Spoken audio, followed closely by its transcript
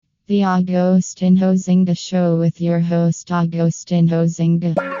The Agostinho Zinga Show with your host Agostinho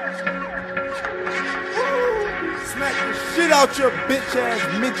Zinga. Smack the shit out your bitch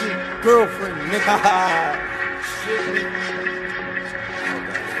ass midget girlfriend, nigga.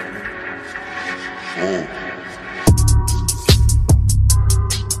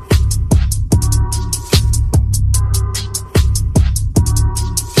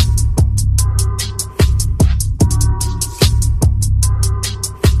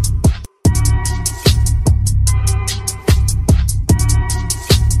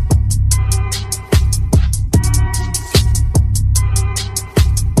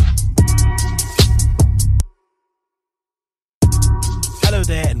 Hello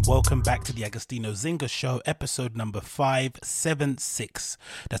there and welcome back to the Agostinho Zinga Show, episode number 576.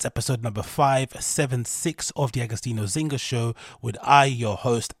 That's episode number 576 of the Agostinho Zinga Show with I, your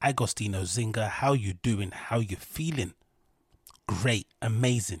host, Agostinho Zinga. How you doing? How you feeling? Great,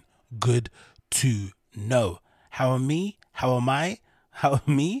 amazing, good to know. How am me? How am I? How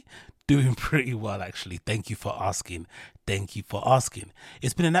am me? Doing pretty well, actually. Thank you for asking.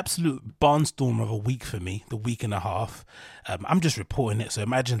 It's been an absolute barnstorm of a week for me, the week and a half. I'm just reporting it, so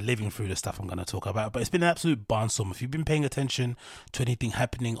imagine living through the stuff I'm going to talk about. But it's been an absolute barnstorm. If you've been paying attention to anything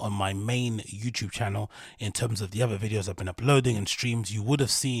happening on my main YouTube channel in terms of the other videos I've been uploading and streams, you would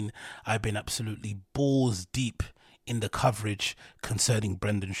have seen I've been absolutely balls deep in the coverage concerning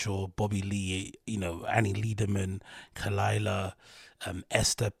Brendan Shaw, Bobby Lee, Annie Liederman, Kalila,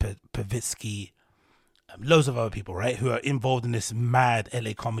 Esther Pavitsky, loads of other people, right, who are involved in this mad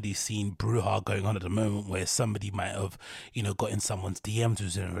LA comedy scene brouhaha going on at the moment, where somebody might have, got in someone's DMs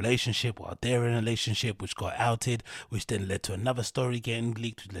who's in a relationship while they're in a relationship, which got outed, which then led to another story getting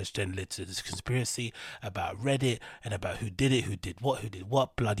leaked, which then led to this conspiracy about Reddit and about who did it, who did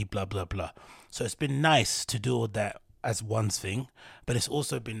what, bloody blah, blah, blah. So it's been nice to do all that as one thing, but it's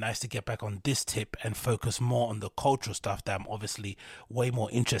also been nice to get back on this tip and focus more on the cultural stuff that I'm obviously way more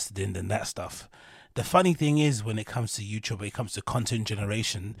interested in than that stuff. The funny thing is, when it comes to YouTube, when it comes to content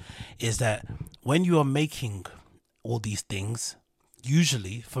generation, is that when you are making all these things,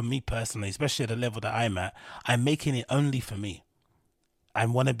 usually for me personally, especially at the level that I'm at, I'm making it only for me. I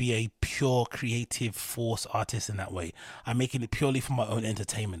want to be a pure creative force artist in that way. I'm making it purely for my own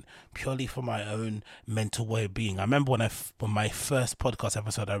entertainment, purely for my own mental way of being. I remember when my first podcast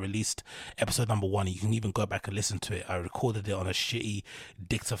episode I released, episode number 1, you can even go back and listen to it. I recorded it on a shitty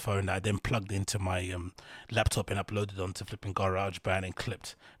dictaphone that I then plugged into my laptop and uploaded onto flipping GarageBand and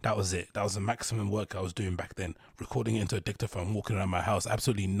clipped. That was it. That was the maximum work I was doing back then, recording it into a dictaphone, walking around my house,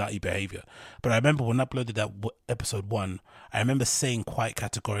 absolutely nutty behavior. But I remember when I uploaded that episode 1, I remember saying quite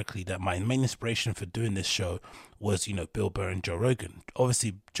categorically that my main inspiration for doing this show was, Bill Burr and Joe Rogan.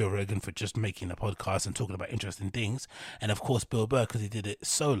 Obviously, Joe Rogan for just making a podcast and talking about interesting things. And of course, Bill Burr because he did it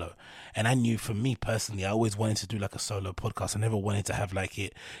solo. And I knew for me personally, I always wanted to do like a solo podcast. I never wanted to have like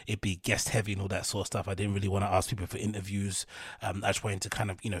it be guest heavy and all that sort of stuff. I didn't really want to ask people for interviews. I just wanted to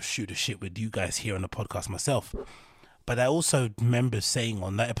kind of, shoot the shit with you guys here on the podcast myself. But I also remember saying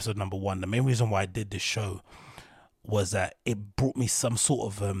on that episode number 1, the main reason why I did this show was that it brought me some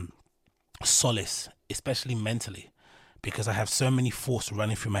sort of solace, especially mentally, because I have so many thoughts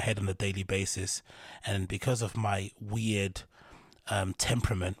running through my head on a daily basis, and because of my weird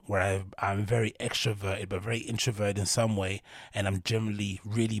temperament, where I'm very extroverted but very introverted in some way, and I'm generally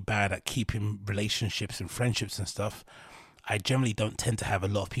really bad at keeping relationships and friendships and stuff. I generally don't tend to have a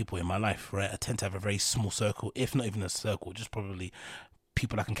lot of people in my life, right? I tend to have a very small circle, if not even a circle, just probably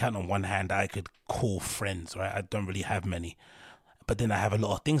people I can count on one hand that I could call friends, right? I don't really have many. But then I have a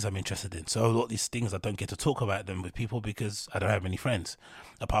lot of things I'm interested in. So a lot of these things I don't get to talk about them with people because I don't have any friends.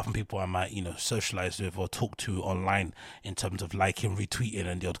 Apart from people I might, socialize with or talk to online in terms of liking, retweeting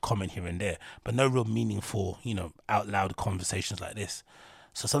and the odd comment here and there. But no real meaningful, out loud conversations like this.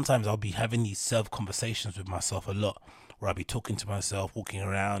 So sometimes I'll be having these self-conversations with myself a lot, where I'll be talking to myself, walking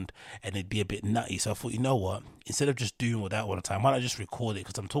around, and it'd be a bit nutty. So I thought, you know what? Instead of just doing all that all the time, why not just record it?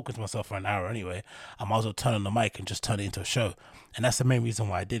 Because I'm talking to myself for an hour anyway. I might as well turn on the mic and just turn it into a show. And that's the main reason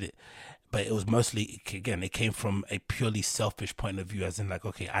why I did it. But it was mostly, again, it came from a purely selfish point of view, as in like,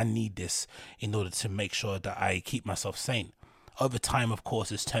 okay, I need this in order to make sure that I keep myself sane. Over time, of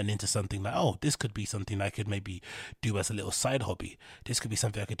course, it's turned into something like, oh, this could be something I could maybe do as a little side hobby. This could be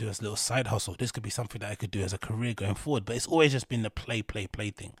something I could do as a little side hustle. This could be something that I could do as a career going forward. But it's always just been the play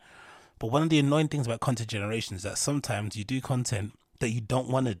thing. But one of the annoying things about content generation is that sometimes you do content that you don't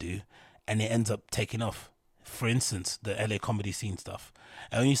want to do and it ends up taking off. For instance, the LA comedy scene stuff.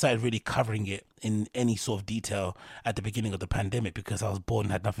 I only started really covering it in any sort of detail at the beginning of the pandemic because I was bored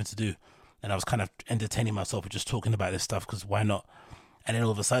and had nothing to do. And I was kind of entertaining myself with just talking about this stuff because why not? And then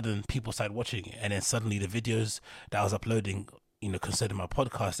all of a sudden, people started watching it. And then suddenly the videos that I was uploading, concerning my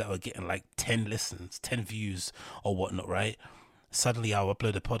podcast, that were getting like 10 listens, 10 views or whatnot, right? Suddenly I'll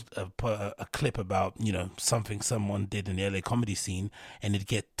upload a clip about, something someone did in the LA comedy scene, and it'd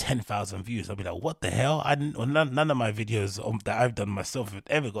get 10,000 views. I'll be like, what the hell? None of my videos that I've done myself have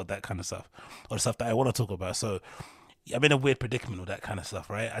ever got that kind of stuff, or the stuff that I want to talk about. So I'm in a weird predicament with that kind of stuff,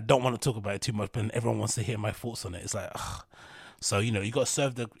 right? I don't want to talk about it too much, but everyone wants to hear my thoughts on it. It's like, ugh. So, you got to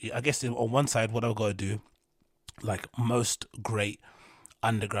serve I guess on one side, what I've got to do, like most great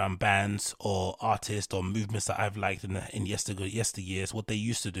underground bands or artists or movements that I've liked in yesteryears, what they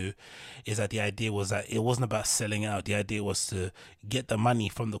used to do is that the idea was that it wasn't about selling out. The idea was to get the money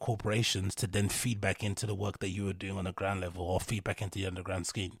from the corporations to then feed back into the work that you were doing on the ground level, or feed back into the underground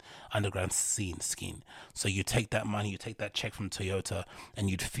scene. So you take that money, you take that check from Toyota, and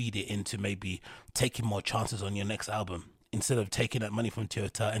you'd feed it into maybe taking more chances on your next album, instead of taking that money from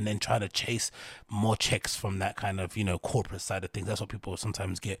Toyota and then trying to chase more checks from that kind of, corporate side of things. That's what people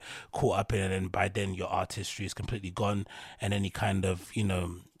sometimes get caught up in. And then by then your artistry is completely gone, and any kind of,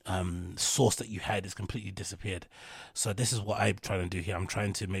 source that you had is completely disappeared. So this is what I'm trying to do here. I'm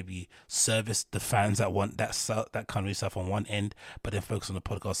trying to maybe service the fans that want that kind of stuff on one end, but then focus on the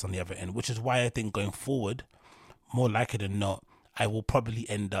podcast on the other end, which is why I think going forward, more likely than not, I will probably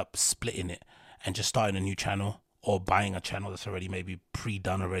end up splitting it and just starting a new channel, or buying a channel that's already maybe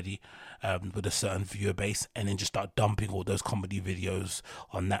pre-done already, with a certain viewer base, and then just start dumping all those comedy videos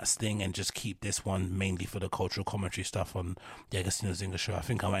on that thing, and just keep this one mainly for the cultural commentary stuff on the Agostino Zinga show. I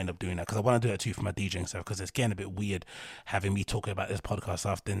think I might end up doing that, because I want to do that too for my DJing stuff, because it's getting a bit weird having me talking about this podcast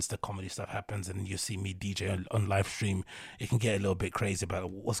stuff, then the comedy stuff happens and you see me DJ on live stream. It can get a little bit crazy about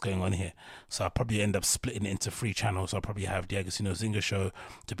what's going on here. So I'll probably end up splitting it into 3 channels. I'll probably have the Agostino Zinga show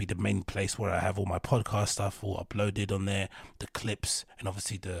to be the main place where I have all my podcast stuff all uploaded on there, the clips, and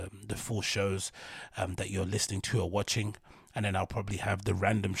obviously the full shows that you're listening to or watching. And then I'll probably have the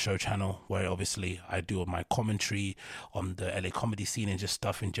random show channel, where obviously I do all my commentary on the LA comedy scene and just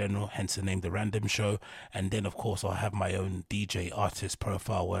stuff in general, hence the name The Random Show. And then of course I'll have my own DJ artist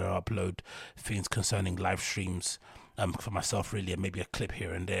profile, where I upload things concerning live streams for myself, really, and maybe a clip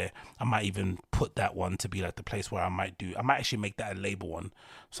here and there. I might even put that one to be like the place where I might actually make that a label one.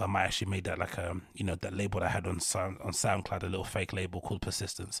 So I might actually make that like that label that I had on SoundCloud, a little fake label called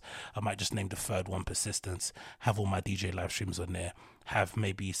Persistence. I might just name the third one Persistence, have all my DJ live streams on there, have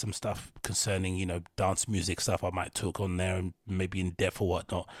maybe some stuff concerning, dance music stuff I might talk on there, and maybe in depth or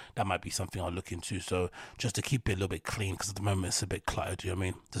whatnot. That might be something I'll look into. So just to keep it a little bit clean, because at the moment it's a bit cluttered, you know what I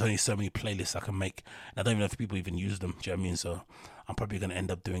mean? There's only so many playlists I can make, and I don't even know if people even use them, do you know what I mean? So I'm probably going to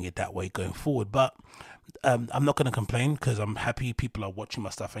end up doing it that way going forward. But I'm not going to complain, because I'm happy people are watching my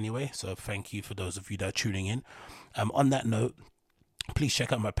stuff anyway. So thank you for those of you that are tuning in. On that note, please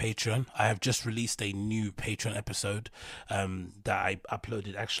check out my Patreon. I have just released a new Patreon episode that I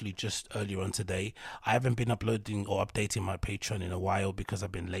uploaded actually just earlier on today. I haven't been uploading or updating my Patreon in a while, because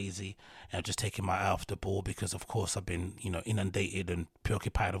I've been lazy and I've just taken my eye off the ball, because of course I've been inundated and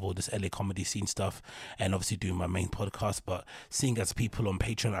preoccupied with all this LA comedy scene stuff, and obviously doing my main podcast. But seeing as people on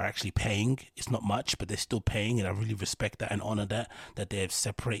Patreon are actually paying, it's not much, but they're still paying, and I really respect that and honor that they're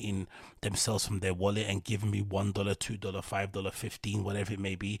separating themselves from their wallet and giving me $1, $2, $5, $15, whatever it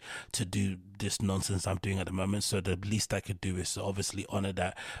may be, to do this nonsense I'm doing at the moment. So the least I could do is to obviously honor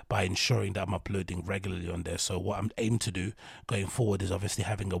that by ensuring that I'm uploading regularly on there. So what I'm aiming to do going forward is obviously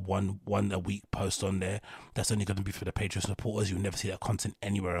having a one a week post on there. That's only going to be for the Patreon supporters. You'll never see that content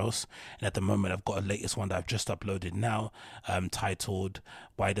anywhere else. And at the moment I've got a latest one that I've just uploaded now, titled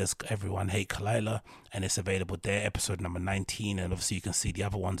Why Does Everyone Hate Kalila? And it's available there, episode number 19. And obviously you can see the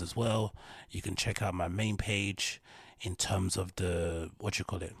other ones as well. You can check out my main page in terms of the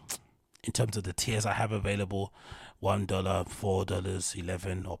in terms of the tiers I have available: $1, $4,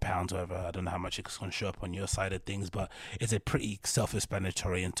 $11, or pounds, whatever. I don't know how much it's going to show up on your side of things, but it's a pretty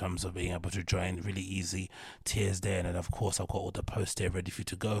self-explanatory in terms of being able to join. Really easy tiers there. And then of course I've got all the posts there ready for you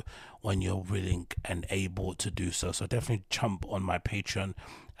to go when you're willing and able to do so. So definitely jump on my Patreon.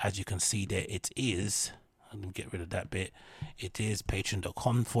 As you can see there, it is, let me get rid of that bit. It is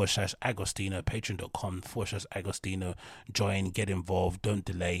patreon.com/Agostino, patreon.com/Agostino. Join, get involved, don't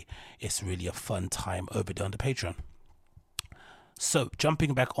delay. It's really a fun time over there on the Patreon. So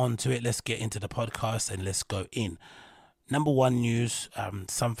jumping back onto it, let's get into the podcast and let's go in. Number one news,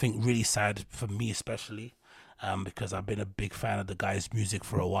 something really sad for me especially. because I've been a big fan of the guy's music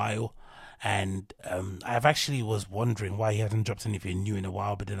for a while. And I've actually was wondering why he hasn't dropped anything new in a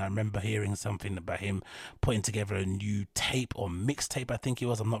while, but then I remember hearing something about him putting together a new tape or mixtape, I think it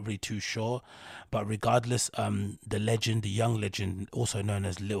was. I'm not really too sure, but regardless, the legend, the young legend, also known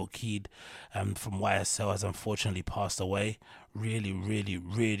as Lil Keed, from YSL, has unfortunately passed away. Really, really,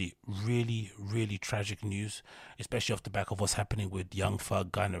 really, really, really tragic news, especially off the back of what's happening with Young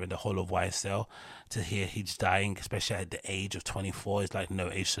Thug, Gunna, and the whole of YSL. To hear he's dying, especially at the age of 24, is like no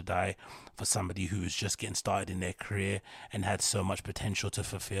age to die for somebody who is just getting started in their career and had so much potential to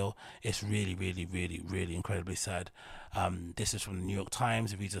fulfill. It's really, really, really, really incredibly sad. This is from the New York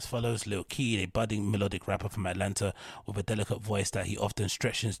Times. It reads as follows: Lil Keed, a budding melodic rapper from Atlanta with a delicate voice that he often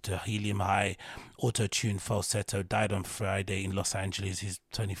stretches to helium-high auto-tune falsetto, died on Friday in Los Angeles. He's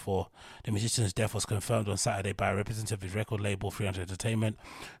 24. The musician's death was confirmed on Saturday by a representative of his record label, 300 Entertainment,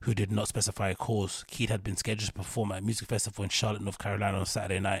 who did not specify a cause. Keed had been scheduled to perform at a music festival in Charlotte, North Carolina on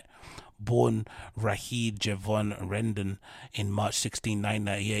Saturday night. Born Rahid Javon Rendon in March 16,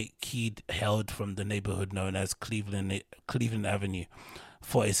 1998, Keed hailed from the neighborhood known as Cleveland Avenue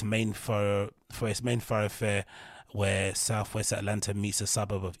for its main thoroughfare where southwest Atlanta meets the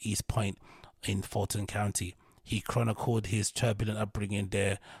suburb of East Point in Fulton County. He chronicled his turbulent upbringing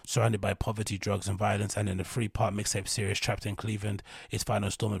there, surrounded by poverty, drugs, and violence, and in the three-part mixtape series Trapped in Cleveland, its final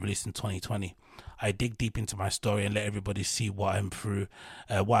installment released in 2020. I dig deep into my story and let everybody see what I went through,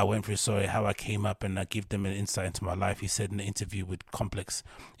 how I came up, and I give them an insight into my life, he said in an interview with Complex.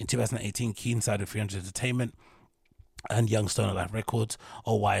 In 2018, Keed signed with 300 Entertainment and Young Stoner Life Records,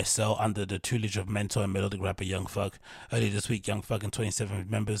 or YSL, under the tutelage of mentor and melodic rapper Young Thug. Earlier this week, Young Thug and 27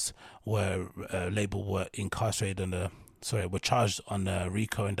 members were were charged on a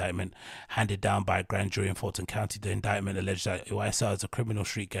RICO indictment handed down by a grand jury in Fulton County. The indictment alleged that YSL is a criminal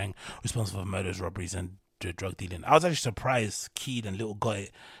street gang responsible for murders, robberies, and drug dealing. I was actually surprised Keed and Little Got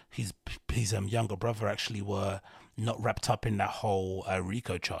It, his younger brother, actually were not wrapped up in that whole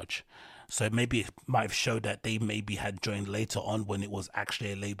RICO charge. So maybe it might have showed that they maybe had joined later on when it was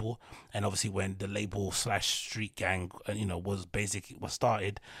actually a label, and obviously when the label / street gang, was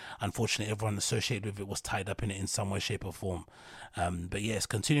started. Unfortunately, everyone associated with it was tied up in it in some way, shape, or form. But yes,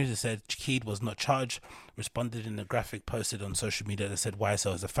 continuing to say, Keed was not charged. Responded in a graphic posted on social media that said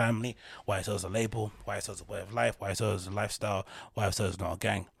YSL is a family, YSL is a label, YSL is a way of life, YSL is a lifestyle, YSL is not a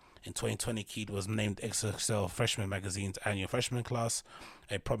gang. In 2020, Keed was named XXL Freshman Magazine's annual freshman class,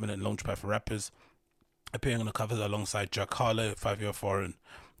 a prominent launchpad for rappers, appearing on the covers alongside Jack Harlow, 5 Year Foreign.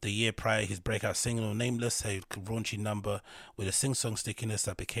 The year prior, his breakout single, Nameless, a raunchy number with a sing-song stickiness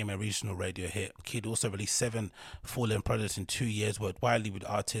that became a regional radio hit. Keed also released 7 full-length projects in 2 years, worked widely with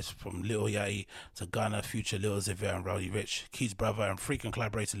artists from Lil Yachty to Ghana, Future, Lil Xavier, and Rowdy Rich. Keed's brother and frequent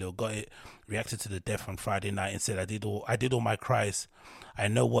collaborator Lil Got It reacted to the death on Friday night and said, I did all my cries. I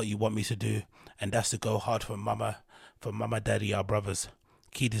know what you want me to do, and that's to go hard for mama, daddy, our brothers.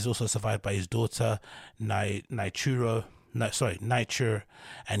 Keed is also survived by his daughter, Naiture,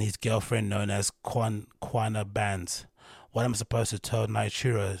 and his girlfriend known as Kwana Bands. What am I supposed to tell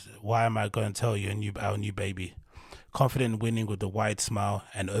Naiture? Why am I going to tell you our new baby? Confident in winning with a wide smile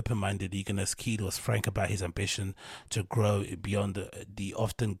and open-minded eagerness, Keed was frank about his ambition to grow beyond the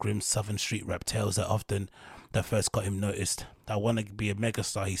often grim southern street rap tales that first got him noticed. I want to be a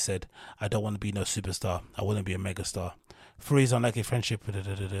megastar, he said. I don't want to be no superstar. I want to be a megastar. Through his unlikely friendship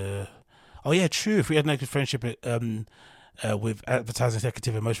Oh yeah, true. Through his unlikely friendship with advertising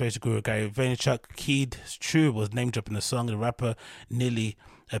executive and motivational guru Gary Vaynerchuk, Keed, true, was name dropped in the song. The rapper nearly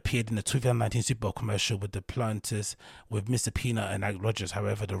appeared in the 2019 Super Bowl commercial with the Planters with Mr. Peanut and Ag Rogers.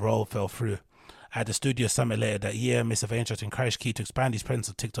 However, the role fell through. At the studio summit later that year, Mr. Vaynerchuk encouraged Keed to expand his presence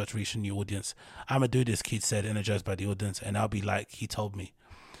on TikTok to reach a new audience. I'ma do this, Keed said, energized by the audience, and I'll be like he told me.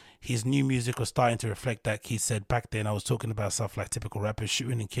 His new music was starting to reflect that. Keed said, back then I was talking about stuff like typical rappers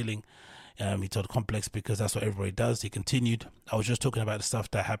shooting and killing. He told Complex because that's what everybody does. He continued, I was just talking about the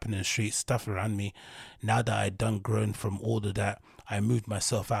stuff that happened in the streets, stuff around me. Now that I'd done grown from all of that, I moved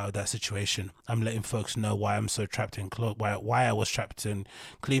myself out of that situation. I'm letting folks know why I'm so trapped in why I was trapped in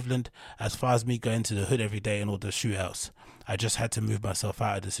Cleveland. As far as me going to the hood every day and all the shootouts, I just had to move myself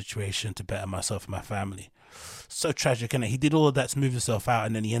out of the situation to better myself and my family. So tragic, isn't it? He did all of that to move himself out,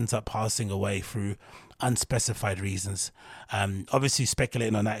 and then he ends up passing away through unspecified reasons. Obviously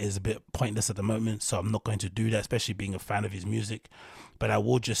speculating on that is a bit pointless at the moment, so I'm not going to do that, especially being a fan of his music. But I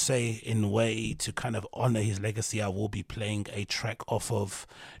will just say, in a way to kind of honor his legacy, I will be playing a track off of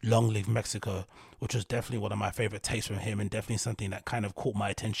Long Live Mexico, which was definitely one of my favorite takes from him, and definitely something that kind of caught my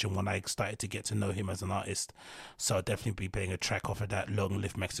attention when I started to get to know him as an artist. So I'll definitely be playing a track off of that, Long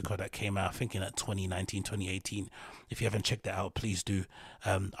Live Mexico, that came out, I think, in 2019, 2018. If you haven't checked that out, please do.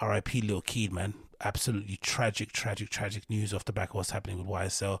 R.I.P. Lil Keed, man. Absolutely tragic news off the back of what's happening with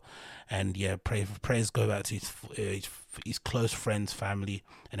YSL. And yeah, prayers go out to his close friends, family,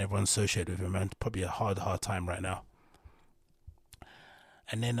 and everyone associated with him, man. Probably a hard time right now.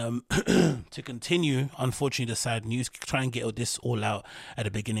 And then to continue, unfortunately, the sad news, try and get this all out at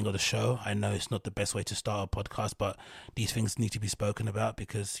the beginning of the show. I know it's not the best way to start a podcast, but these things need to be spoken about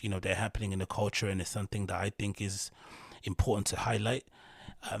because, you know, they're happening in the culture, and it's something that I think is important to highlight.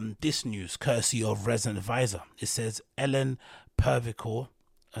 This news, courtesy of Resident Advisor. It says Ellen Percival.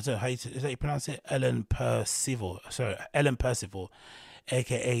 I don't know how you pronounce it. Ellen Percival,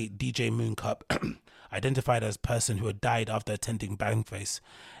 aka DJ Mooncup, identified as person who had died after attending Bangface.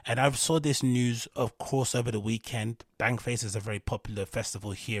 And I saw this news, of course, over the weekend. Bangface is a very popular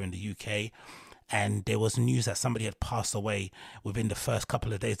festival here in the UK, and there was news that somebody had passed away within the first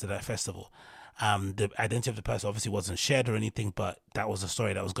couple of days of that festival. The identity of the person obviously wasn't shared or anything, but that was a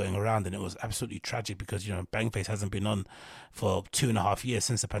story that was going around, and it was absolutely tragic because, you know, Bangface hasn't been on for 2.5 years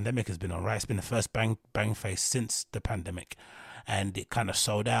since the pandemic has been on, right? It's been the first Bangface since the pandemic, and it kind of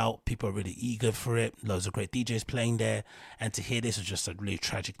sold out. People are really eager for it. Loads of great DJs playing there, and to hear this was just a really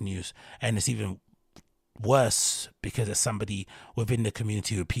tragic news. And it's even worse because it's somebody within the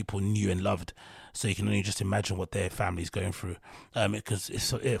community who people knew and loved, so you can only just imagine what their family's going through. Because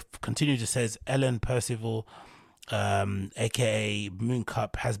it continues, it says Ellen Percival, aka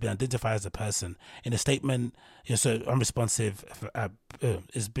Mooncup, has been identified as a person in a statement. So unresponsive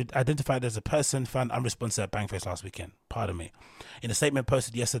has been identified as a person found unresponsive at Bangface last weekend. Pardon me. In a statement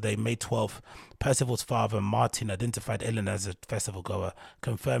posted yesterday, May 12th, Percival's father, Martin, identified Ellen as a festival goer,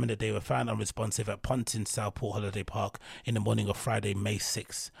 confirming that they were found unresponsive at Pontin Southport Holiday Park in the morning of Friday, May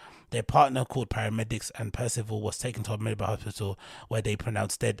 6th. Their partner called paramedics, and Percival was taken to a medical hospital where they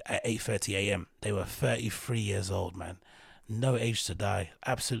pronounced dead at 8:30 a.m. They were 33 years old, man. No age to die.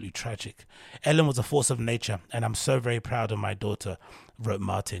 Absolutely tragic. Ellen was a force of nature, and I'm so very proud of my daughter, wrote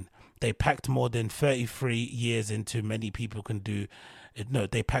Martin. They packed more than 33 years into many people can do. No,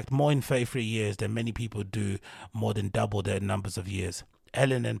 they packed more in 33 years than many people do, more than double their numbers of years.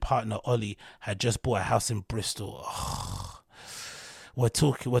 Ellen and partner Ollie had just bought a house in Bristol. We're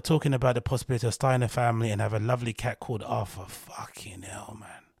talking about the possibility of starting a family and have a lovely cat called Arthur. Fucking hell,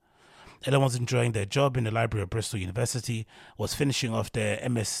 man. Ellen was enjoying their job in the library of Bristol University, was finishing off their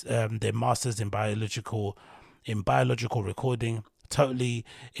their masters in biological recording, totally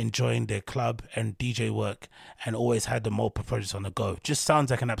enjoying their club and DJ work, and always had the multiple projects on the go. Just sounds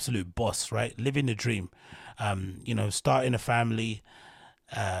like an absolute boss, right? Living the dream. Starting a family,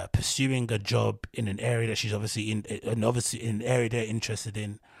 pursuing a job in an area that she's obviously in an area they're interested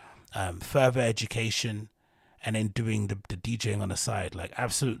in, further education, and then doing the DJing on the side. Like,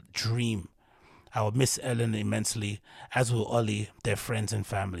 absolute dream. I will miss Ellen immensely, as will Ollie, their friends and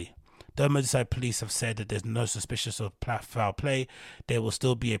family. Though Merseyside police have said that there's no suspicion of foul play, there will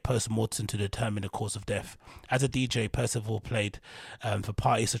still be a post-mortem to determine the cause of death. As a DJ, Percival played for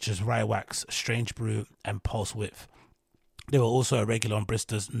parties such as Ryewax, Strange Brew, and Pulse Width. They were also a regular on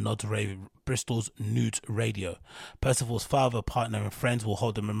Bristol's Nude Radio. Percival's father, partner, and friends will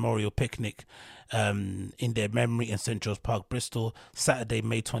hold a memorial picnic in their memory in St George Park, Bristol, Saturday,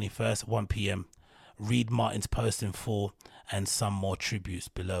 May 21st, 1 p.m. Read Martin's post in full and some more tributes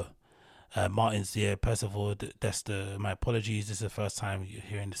below. Martin's, Percival, my apologies. This is the first time you're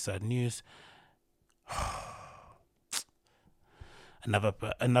hearing the sad news.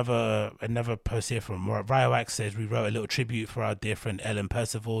 Another post here from Ryewax says, we wrote a little tribute for our dear friend Ellen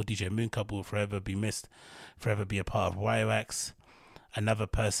Percival. DJ Mooncup will forever be missed, forever be a part of Ryewax. Another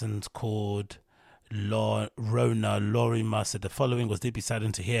person's called Rona Lorima said the following: was deeply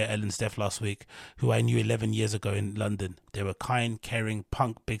saddened to hear Ellen's death last week, who I knew 11 years ago in London. They were kind, caring,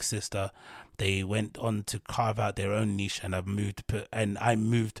 punk big sister. They went on to carve out their own niche, and I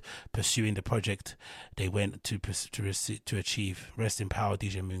moved pursuing the project they went to achieve. Rest in power,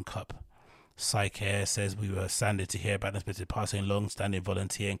 DJ Mooncup. Psych Air says, we were saddened to hear about this passing long-standing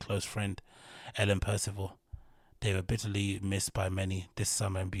volunteer and close friend, Ellen Percival. They were bitterly missed by many this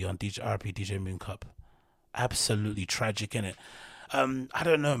summer and beyond. RP DJ Mooncup. Absolutely tragic, innit? I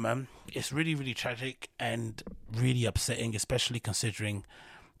don't know, man. It's really, really tragic and really upsetting, especially considering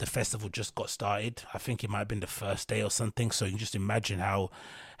the festival just got started. I think it might have been the first day or something. So you can just imagine how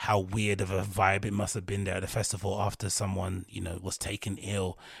weird of a vibe it must have been there at the festival after someone, was taken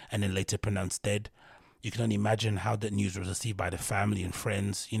ill and then later pronounced dead. You can only imagine how that news was received by the family and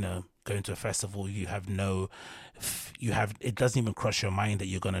friends. going to a festival, you have it doesn't even cross your mind that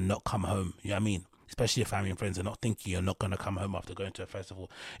you're going to not come home. You know what I mean? Especially your family and friends are not thinking you're not going to come home after going to a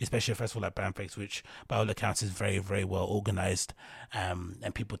festival, especially a festival like Bandfakes, which by all accounts is very, very well organized,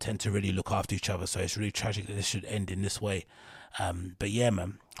 and people tend to really look after each other. So it's really tragic that this should end in this way. But yeah,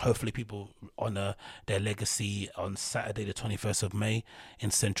 man, hopefully people honor their legacy on Saturday the 21st of May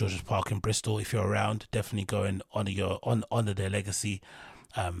in St George's Park in Bristol. If you're around, definitely go and honor their legacy.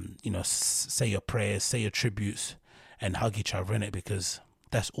 Say your prayers, say your tributes, and hug each other in it, because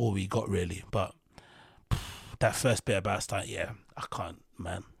that's all we got really. But that first bit about Stein, yeah, I can't,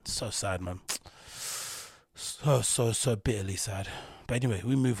 man. So sad, man. So bitterly sad. But anyway,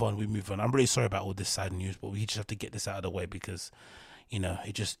 we move on. I'm really sorry about all this sad news, but we just have to get this out of the way because,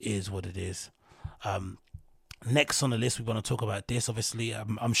 it just is what it is. Next on the list, we want to talk about this. Obviously,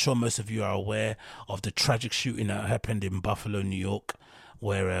 I'm sure most of you are aware of the tragic shooting that happened in Buffalo, New York,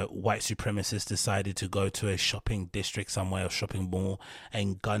 where white supremacists decided to go to a shopping district somewhere, a shopping mall,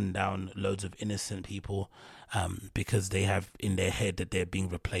 and gun down loads of innocent people because they have in their head that they're being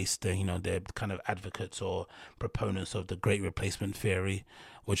replaced. They're kind of advocates or proponents of the Great Replacement theory,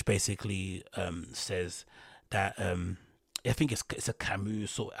 which basically says that I think it's a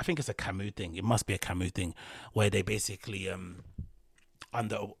Camus thing. It must be a Camus thing, where they basically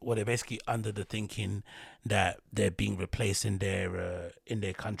under the thinking that they're being replaced in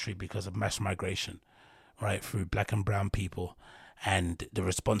their country because of mass migration, right, through black and brown people, and the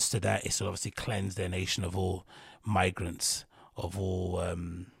response to that is to obviously cleanse their nation of all migrants, of all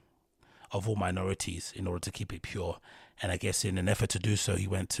minorities, in order to keep it pure. And I guess in an effort to do so, he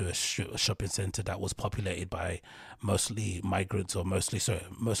went to a shopping center that was populated by mostly migrants or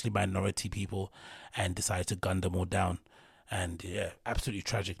mostly minority people, and decided to gun them all down. And yeah, absolutely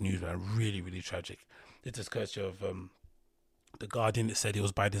tragic news, man. Really, really tragic. This is courtesy of The Guardian. It said it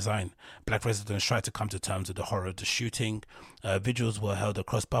was by design. Black residents tried to come to terms with the horror of the shooting. Vigils were held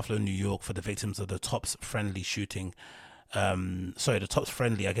across Buffalo, New York, for the victims of the Tops Friendly shooting. The Tops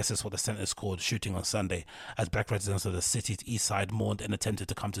Friendly, I guess that's what the center's called, shooting on Sunday, as black residents of the city's east side mourned and attempted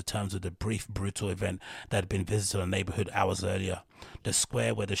to come to terms with the brief, brutal event that had been visited on the neighborhood hours earlier. The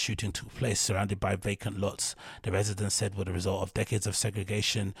square where the shooting took place, surrounded by vacant lots, the residents said were the result of decades of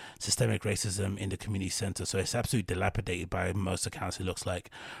segregation, systemic racism in the community center. So it's absolutely dilapidated by most accounts, it looks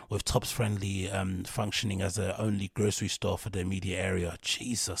like, with Tops Friendly functioning as the only grocery store for the immediate area.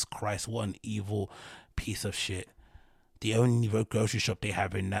 Jesus Christ, what an evil piece of shit. The only grocery shop they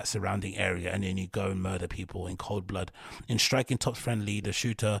have in that surrounding area, and then you go and murder people in cold blood. In striking Tops Friendly, the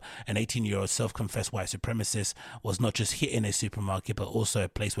shooter, an 18-year-old self-confessed white supremacist, was not just hitting a supermarket, but also a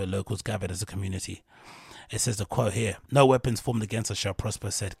place where locals gathered as a community. It says the quote here: "No weapons formed against us shall prosper,"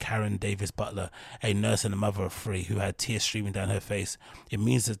 said Karen Davis Butler, a nurse and a mother of three, who had tears streaming down her face. It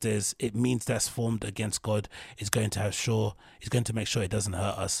means that's formed against God is going to make sure it doesn't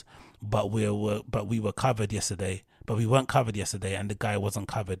hurt us. But we were covered yesterday. But we weren't covered yesterday, and the guy wasn't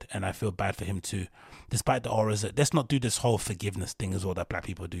covered, and I feel bad for him too. Despite the horrors, let's not do this whole forgiveness thing as well that black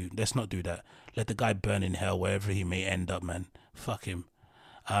people do. Let's not do that. Let the guy burn in hell wherever he may end up, man. Fuck him.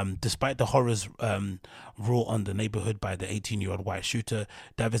 Despite the horrors wrought on the neighborhood by the 18-year-old white shooter,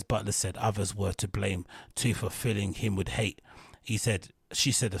 Davis Butler said others were to blame too for filling him with hate.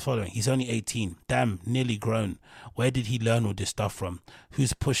 She said the following: "He's only 18. Damn, nearly grown. Where did he learn all this stuff from?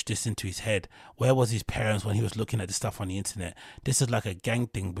 Who's pushed this into his head? Where was his parents when he was looking at this stuff on the internet? This is like a gang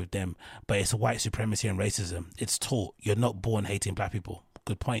thing with them, but it's white supremacy and racism. It's taught. You're not born hating black people."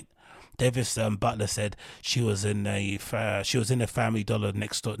 Good point. Davis Butler said she was in a Family Dollar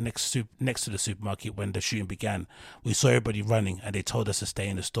next to the supermarket when the shooting began. "We saw everybody running, and they told us to stay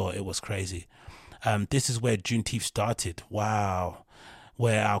in the store. It was crazy." This is where Juneteenth started. Wow.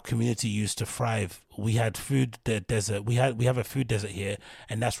 Where our community used to thrive. We had food desert. We have a food desert here,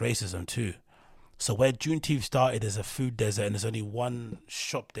 and that's racism too. So where Juneteenth started is a food desert, and there's only one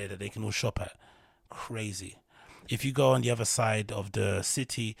shop there that they can all shop at. Crazy. If you go on the other side of the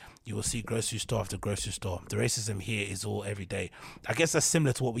city, you will see grocery store after grocery store. The racism here is all every day. I guess that's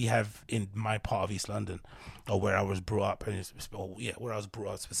similar to what we have in my part of East London, or where I was brought up, where I was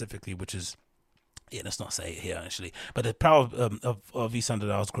brought up specifically, which is, let's not say it here actually, but the part of East London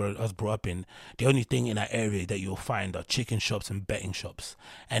that I was brought up in, the only thing in that area that you'll find are chicken shops and betting shops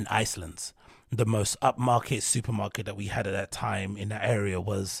and Iceland's. The most upmarket supermarket that we had at that time in that area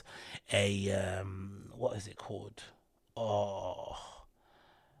was a what is it called?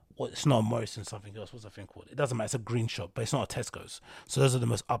 or it's not a Morrison, something else. What's that thing called? It doesn't matter. It's a green shop, but it's not a Tesco's. So those are the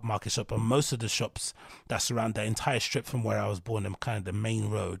most upmarket shops. And most of the shops that surround that entire strip from where I was born and kind of the main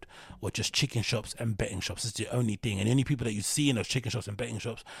road were just chicken shops and betting shops. It's the only thing. And the only people that you see in those chicken shops and betting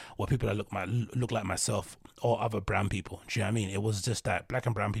shops were people that look like myself or other brown people. Do you know what I mean? It was just that black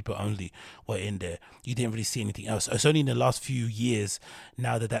and brown people only were in there. You didn't really see anything else. It's only in the last few years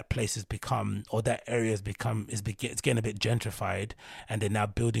now that place has become, or that area has become, it's getting a bit gentrified, and they're now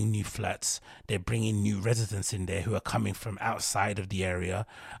building new flats. They're bringing new residents in there who are coming from outside of the area.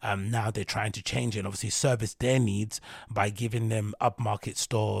 Now they're trying to change it and obviously service their needs by giving them upmarket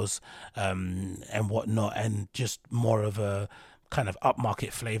stores and whatnot, and just more of a kind of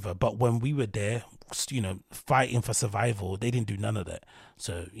upmarket flavor. But when we were there, fighting for survival, they didn't do none of that.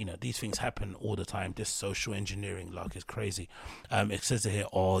 So these things happen all the time. This social engineering is crazy. It says it here,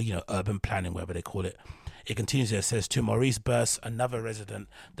 or urban planning, whatever they call it. It continues. It says, to Maurice Burse, another resident,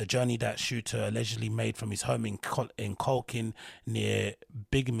 the journey that shooter allegedly made from his home in Colkin near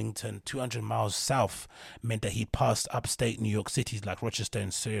Binghamton, 200 miles south, meant that he'd passed upstate New York cities like Rochester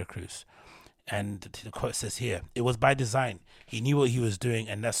and Syracuse. And the quote says here, it was by design. He knew what he was doing,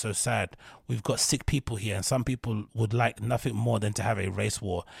 and that's so sad. We've got sick people here, and some people would like nothing more than to have a race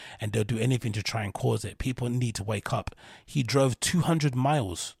war, and they'll do anything to try and cause it. People need to wake up. He drove 200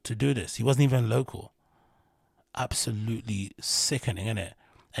 miles to do this. He wasn't even local. Absolutely sickening, isn't it?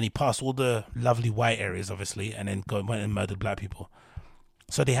 And he passed all the lovely white areas, obviously, and then went and murdered black people.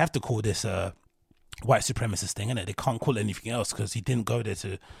 So they have to call this white supremacist thing, innit? They can't call it anything else, because he didn't go there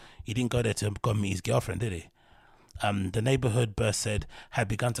to go meet his girlfriend, did he? The neighborhood, Burr said, had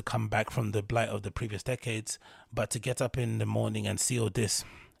begun to come back from the blight of the previous decades, but to get up in the morning and see all this,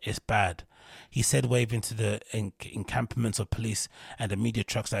 it's bad. He said, waving to the encampments of police and the media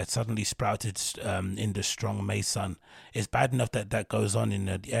trucks that had suddenly sprouted in the strong May sun. It's bad enough that goes on in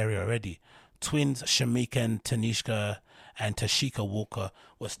the area already. Twins Shamika and Tanishka and Tashika Walker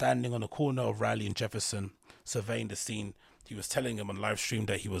were standing on the corner of Riley and Jefferson, surveying the scene. He was telling them on live stream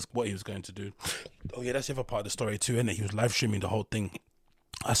that what he was going to do. Oh yeah, that's the other part of the story too, isn't it? He was live streaming the whole thing.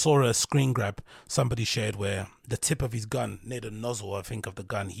 I saw a screen grab somebody shared where the tip of his gun, near the nozzle, I think, of the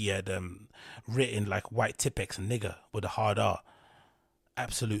gun, he had written like white Tipex nigger with a hard R.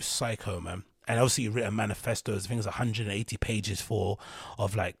 Absolute psycho, man. And obviously he written manifestos, I think it's 180 pages full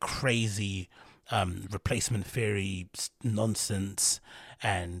of like crazy replacement theory nonsense,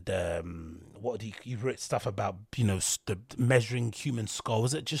 and he wrote stuff about the measuring human skull.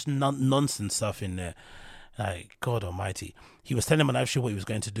 Was it just nonsense stuff in there? Like, God almighty. He was telling them actually what he was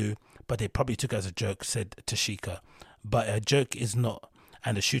going to do, but they probably took it as a joke, said Tashika. But a joke is not.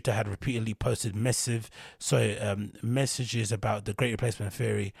 And the shooter had repeatedly posted messages about the Great Replacement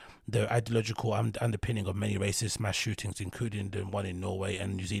Theory, the ideological underpinning of many racist mass shootings, including the one in Norway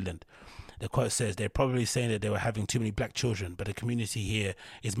and New Zealand. The quote says, they're probably saying that they were having too many black children, but the community here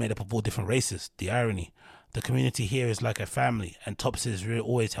is made up of all different races. The irony. The community here is like a family, and Tops is really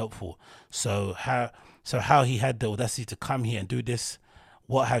always helpful. So how he had the audacity to come here and do this?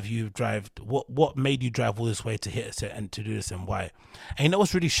 What made you drive all this way to hit us and to do this, and why? And you know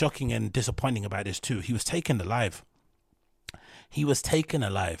what's really shocking and disappointing about this too? He was taken alive. He was taken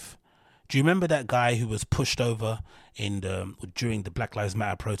alive. Do you remember that guy who was pushed over during the Black Lives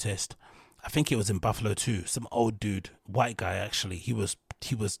Matter protest? I think it was in Buffalo too. Some old dude, white guy actually. He was,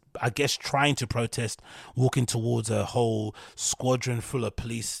 I guess, trying to protest, walking towards a whole squadron full of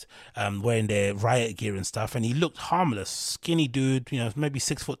police wearing their riot gear and stuff. And he looked harmless. Skinny dude, maybe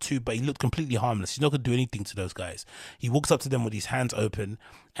 6'2", but he looked completely harmless. He's not going to do anything to those guys. He walks up to them with his hands open,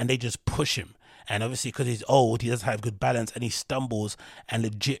 and they just push him. And obviously, because he's old, he doesn't have good balance, and he stumbles and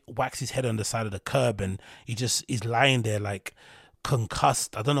legit whacks his head on the side of the curb, and he's lying there like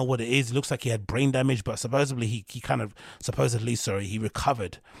concussed. I don't know what it is. It looks like he had brain damage, but supposedly he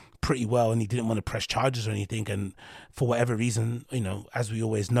recovered pretty well, and he didn't want to press charges or anything. And for whatever reason, as we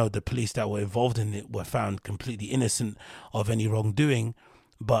always know, the police that were involved in it were found completely innocent of any wrongdoing.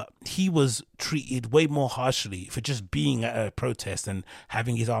 But he was treated way more harshly for just being at a protest and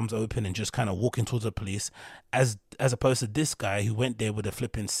having his arms open and just kind of walking towards the police, as opposed to this guy who went there with a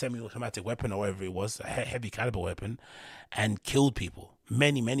flipping semi-automatic weapon or whatever it was, a heavy caliber weapon, and killed people.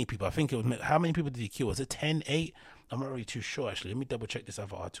 Many people. I think it was, how many people did he kill? Was it 10, 8? I'm not really too sure, actually. Let me double check this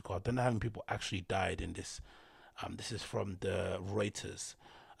other article. I don't know how many people actually died in this. This is from the Reuters.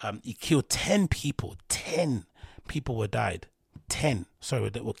 He killed 10 people. 10 people were died. 10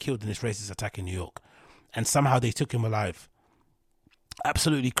 that were killed in this racist attack in New York, and somehow they took him alive.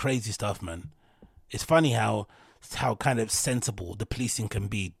 Absolutely crazy stuff, man. It's funny how kind of sensible the policing can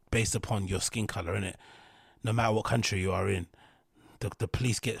be based upon your skin color, innit? No matter what country you are in. the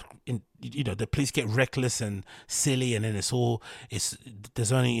police get the police get reckless and silly, and then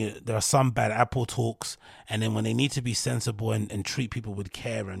there are some bad apple talks, and then when they need to be sensible and treat people with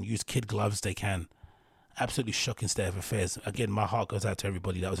care and use kid gloves, they can. Absolutely shocking state of affairs. Again, my heart goes out to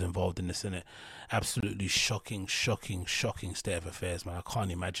everybody that was involved in this, innit? Absolutely shocking state of affairs, man. I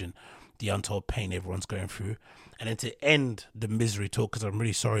can't imagine the untold pain everyone's going through. And then to end the misery talk, because I'm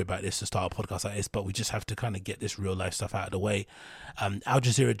really sorry about this to start a podcast like this, but we just have to kind of get this real life stuff out of the way. Al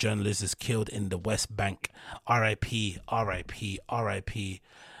Jazeera journalist is killed in the West Bank. R.I.P. to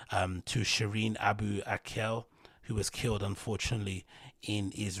Shireen Abu Akel, who was killed, unfortunately,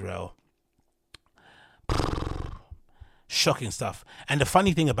 in Israel. Shocking stuff. And the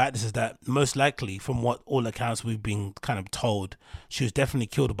funny thing about this is that most likely, from what all accounts we've been kind of told, she was definitely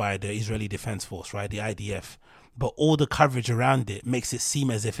killed by the Israeli Defense Force, right, the IDF. But all the coverage around it makes it seem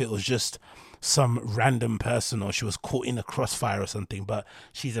as if it was just some random person, or she was caught in a crossfire or something. But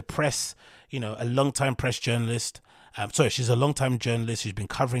she's a long-time press journalist. She's a long-time journalist. She's been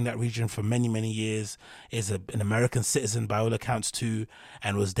covering that region for many, many years. Is an American citizen by all accounts too,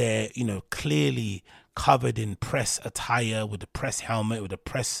 and was there, clearly covered in press attire, with the press helmet, with the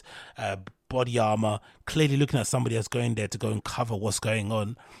press body armor, clearly looking at somebody that's going there to go and cover what's going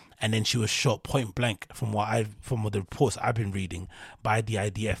on. And then she was shot point blank, from the reports I've been reading, by the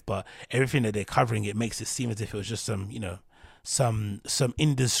IDF. But everything that they're covering, it makes it seem as if it was just some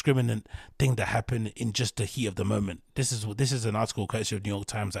indiscriminate thing that happened in just the heat of the moment. This is an article courtesy of New York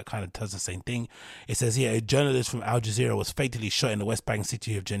Times that kind of does the same thing. It says here, a journalist from Al Jazeera was fatally shot in the West Bank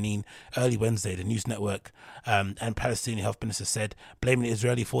city of Jenin early Wednesday, the news network and Palestinian health minister said, blaming the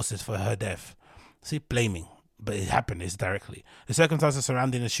Israeli forces for her death. See, blaming. But it happened directly. The circumstances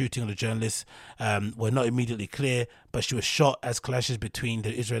surrounding the shooting of the journalist were not immediately clear, but she was shot as clashes between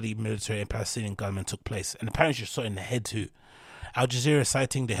the Israeli military and Palestinian gunmen took place. And apparently she was shot in the head too. Al Jazeera,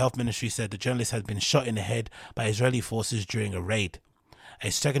 citing the health ministry, said the journalist had been shot in the head by Israeli forces during a raid. A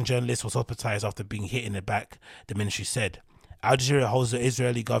second journalist was hospitalized after being hit in the back, the ministry said. Al Jazeera holds the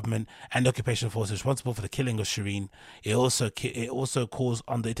Israeli government and the occupation forces responsible for the killing of Shireen. It also calls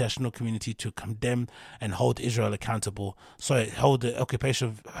on the international community to condemn and hold Israel accountable. Hold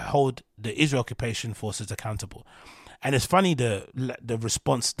the Israel occupation forces accountable. And it's funny the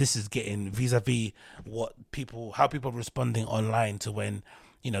response this is getting vis-a-vis how people are responding online to when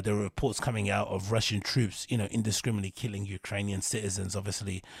there were reports coming out of Russian troops, indiscriminately killing Ukrainian citizens,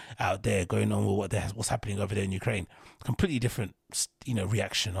 obviously out there going on with what's happening over there in Ukraine. Completely different,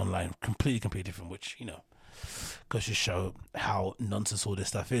 reaction online. Completely different, which, goes to show how nonsense all this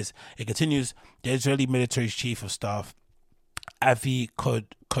stuff is. It continues, the Israeli military chief of staff, Aviv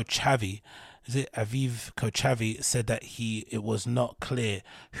Kochavi, said that it was not clear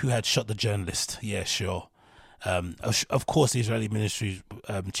who had shot the journalist. Yeah, sure. Of course, the Israeli ministry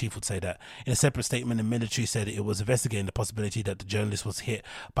chief would say that. In a separate statement, the military said it was investigating the possibility that the journalist was hit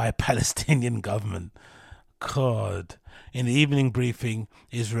by a Palestinian government. God. In the evening briefing,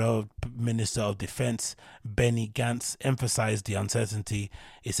 Israel Minister of Defense Benny Gantz emphasized the uncertainty.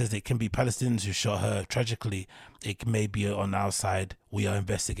 It says it can be Palestinians who shot her. Tragically, it may be on our side. We are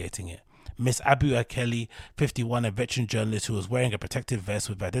investigating it. Miss Abu Akeli, 51, a veteran journalist who was wearing a protective vest,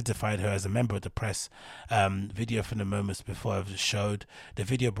 we've identified her as a member of the press. Video from the moments before it was showed. The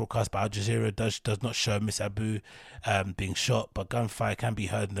video broadcast by Al Jazeera does not show Miss Abu being shot, but gunfire can be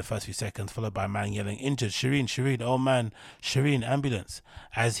heard in the first few seconds, followed by a man yelling, "Injured, Shireen, oh man, Shireen, ambulance."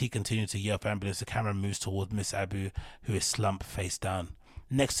 As he continued to yell for ambulance, the camera moves towards Miss Abu, who is slumped face down.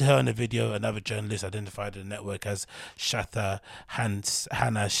 Next to her in the video, another journalist identified in the network as Shatha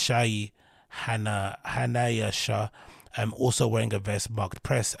Hanaya Shah, also wearing a vest marked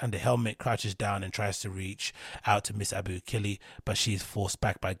press and the helmet, crouches down and tries to reach out to Miss Abu Kili, but she is forced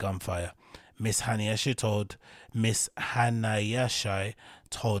back by gunfire. Miss Hanayashai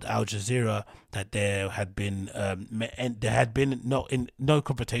told Al Jazeera that there had been no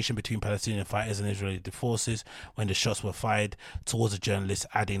confrontation between Palestinian fighters and Israeli forces when the shots were fired towards the journalists,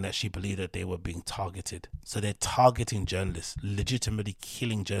 adding that she believed that they were being targeted. So they're targeting journalists, legitimately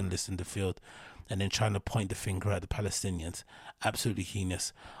killing journalists in the field, and then trying to point the finger at the Palestinians. Absolutely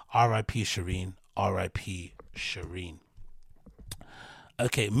heinous. R.I.P. Shireen. R.I.P. Shireen.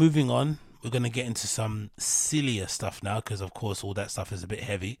 Okay, moving on. We're going to get into some sillier stuff now, because of course all that stuff is a bit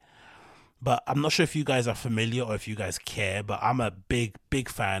heavy. But I'm not sure if you guys are familiar or if you guys care, but I'm a big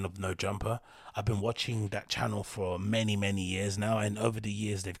fan of No Jumper. I've been watching that channel for many years now, and over the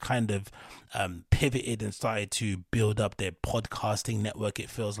years they've kind of pivoted and started to build up their podcasting network, it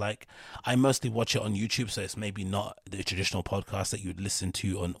feels like. I mostly watch it on YouTube, so it's maybe not the traditional podcast that you would listen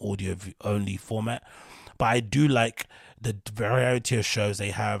to on audio only format. But I do like the variety of shows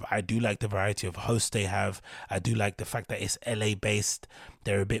they have. I do like the variety of hosts they have. I do like the fact that it's LA based.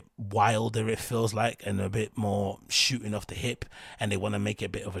 They're a bit wilder, it feels like, and a bit more shooting off the hip, and they want to make it a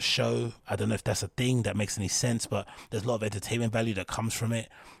bit of a show. I don't know if that's a thing that makes any sense, but there's a lot of entertainment value that comes from it.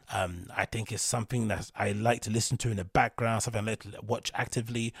 I think it's something that I like to listen to in the background, something I like to watch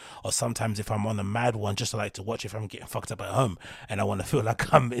actively, or sometimes if I'm on a mad one, just I like to watch if I'm getting fucked up at home and I want to feel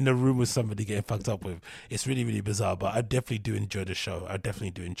like I'm in a room with somebody getting fucked up with. It's really, really bizarre, but I definitely do enjoy the show. I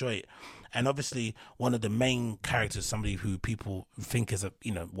definitely do enjoy it. And obviously, one of the main characters, somebody who people think is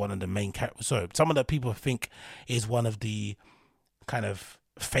one of the main characters, sorry, someone that people think is one of the kind of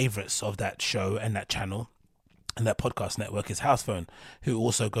favorites of that show and that channel and that podcast network is Housephone, who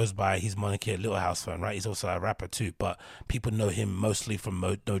also goes by his moniker Little Housephone, right? He's also a rapper too, but people know him mostly from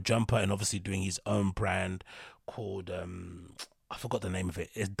No Jumper and obviously doing his own brand called I forgot the name of it.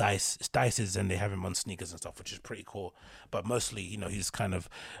 It's Dice's, and they have him on sneakers and stuff, which is pretty cool. But mostly, he's kind of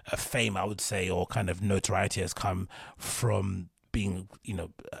a fame, I would say, or kind of notoriety has come from being,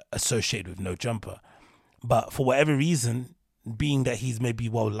 associated with No Jumper. But for whatever reason, being that he's maybe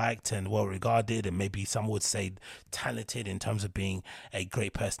well liked and well regarded, and maybe some would say talented in terms of being a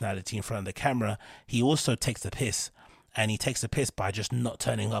great personality in front of the camera, he also takes the piss. And he takes the piss by just not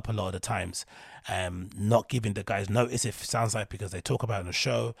turning up a lot of the times, not giving the guys notice, if it sounds like, because they talk about it on the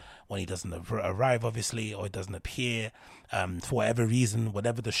show when he doesn't arrive, obviously, or he doesn't appear. For whatever reason,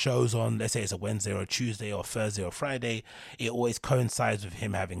 whatever the show's on, let's say it's a Wednesday or a Tuesday or Thursday or Friday, it always coincides with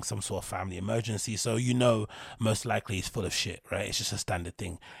him having some sort of family emergency. So, most likely he's full of shit, right? It's just a standard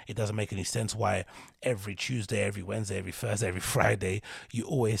thing. It doesn't make any sense why every Tuesday, every Wednesday, every Thursday, every Friday, you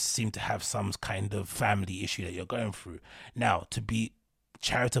always seem to have some kind of family issue that you're going through. Now, to be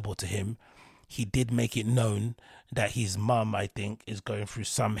charitable to him, he did make it known that his mum, I think, is going through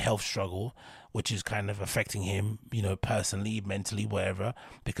some health struggle, which is kind of affecting him, personally, mentally, wherever,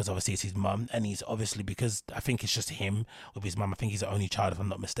 because obviously it's his mum. And he's obviously, because I think it's just him with his mum, I think he's the only child, if I'm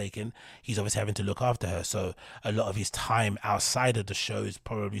not mistaken, he's obviously having to look after her. So a lot of his time outside of the show is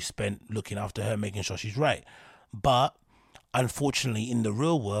probably spent looking after her, making sure she's right. But unfortunately, in the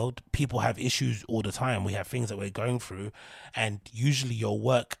real world, people have issues all the time. We have things that we're going through, and usually your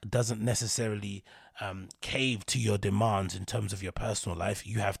work doesn't necessarily cave to your demands in terms of your personal life.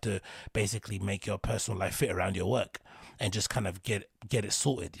 You have to basically make your personal life fit around your work and just kind of get it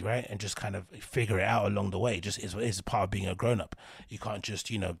sorted, right? And just kind of figure it out along the way. Just is part of being a grown-up. You can't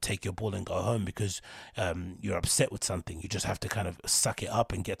just take your ball and go home because you're upset with something. You just have to kind of suck it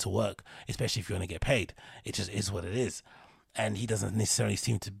up and get to work, especially if you want to get paid. It just is what it is. And he doesn't necessarily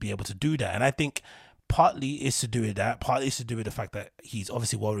seem to be able to do that. And I think partly is to do with that. Partly is to do with the fact that he's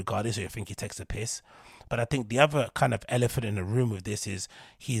obviously well regarded, so you think he takes a piss. But I think the other kind of elephant in the room with this is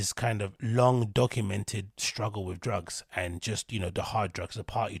his kind of long documented struggle with drugs, and just, the hard drugs, the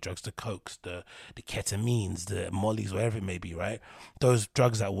party drugs, the cokes, the ketamines, the mollies, whatever it may be, right? Those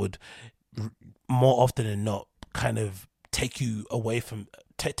drugs that would more often than not kind of take you away from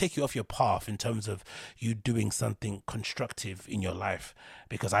take you off your path in terms of you doing something constructive in your life.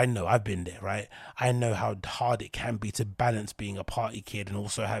 Because I know I've been there, right? I know how hard it can be to balance being a party kid and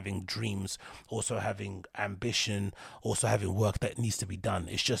also having dreams, also having ambition, also having work that needs to be done.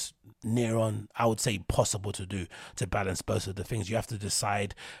 It's just near on, I would say, impossible to do, to balance both of the things. You have to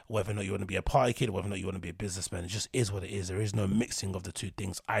decide whether or not you want to be a party kid or whether or not you want to be a businessman. It just is what it is. There is no mixing of the two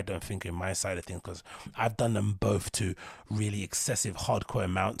things, I don't think, in my side of things, because I've done them both to really excessive hardcore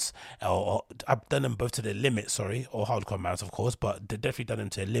amounts, or I've done them both to their limit, or hardcore amounts, of course, but they've definitely done them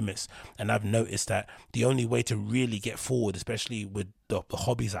to their limits. And I've noticed that the only way to really get forward, especially with the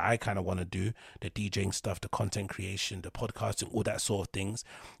hobbies that I kind of want to do, the DJing stuff, the content creation, the podcasting, all that sort of things,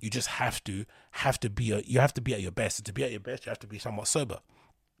 you just have to be at your best. And to be at your best, you have to be somewhat sober.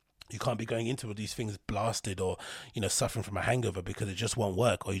 You can't be going into these things blasted or, suffering from a hangover, because it just won't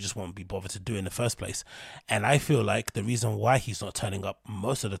work, or you just won't be bothered to do it in the first place. And I feel like the reason why he's not turning up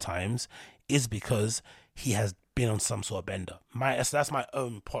most of the times is because he has been on some sort of bender. That's my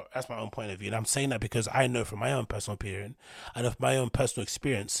own point of view. And I'm saying that because I know from my own personal opinion and of my own personal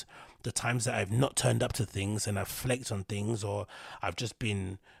experience, the times that I've not turned up to things and I've flaked on things, or I've just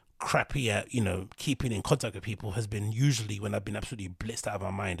been crappy at keeping in contact with people, has been usually when I've been absolutely blitzed out of my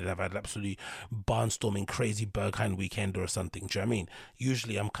mind and I've had absolutely barnstorming crazy Berghain weekend or something. Do you know what I mean?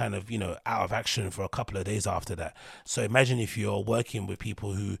 Usually I'm kind of out of action for a couple of days after that. So imagine if you're working with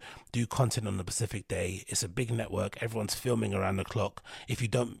people who do content on the Pacific day. It's a big network, everyone's filming around the clock. If you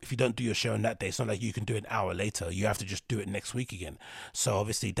don't do your show on that day, it's not like you can do it an hour later. You have to just do it next week again. So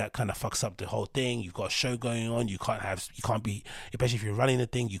obviously that kind of fucks up the whole thing. You've got a show going on, you can't be, especially if you're running the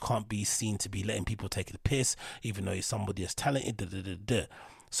thing, you can't can't be seen to be letting people take the piss, even though he's somebody that's talented.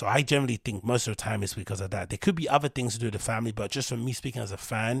 So I generally think most of the time it's because of that. There could be other things to do with the family, but just from me speaking as a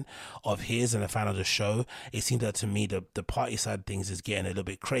fan of his and a fan of the show, it seems that to me the party side of things is getting a little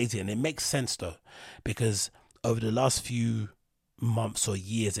bit crazy. And it makes sense though, because over the last few months or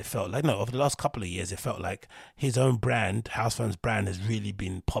years, over the last couple of years, it felt like his own brand, House Phone's brand, has really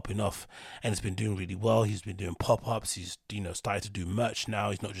been popping off and it's been doing really well. He's been doing pop-ups. He's, started to do merch now.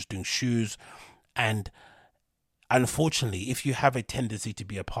 He's not just doing shoes. And unfortunately, if you have a tendency to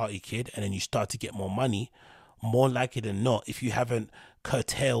be a party kid and then you start to get more money, more likely than not, if you haven't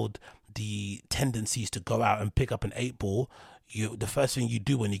curtailed the tendencies to go out and pick up an 8-ball, the first thing you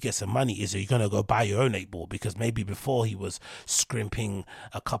do when you get some money is you're going to go buy your own 8-ball, because maybe before he was scrimping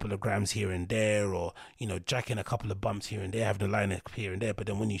a couple of grams here and there, or, jacking a couple of bumps here and there, having a line up here and there. But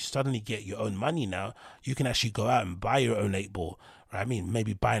then when you suddenly get your own money now, you can actually go out and buy your own 8-ball. Right? I mean,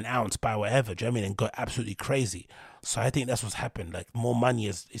 maybe buy an ounce, buy whatever, do you know what I mean? And go absolutely crazy. So I think that's what's happened. Like, more money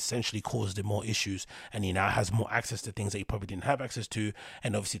has essentially caused him more issues, and he now has more access to things that he probably didn't have access to.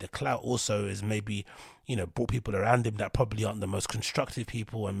 And obviously the clout also is maybe, brought people around him that probably aren't the most constructive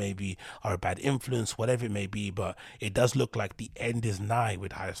people and maybe are a bad influence, whatever it may be. But it does look like the end is nigh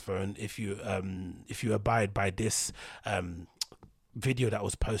with House Phone. If you abide by this video that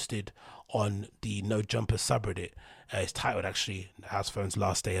was posted on the No Jumper subreddit, it's titled actually House Phone's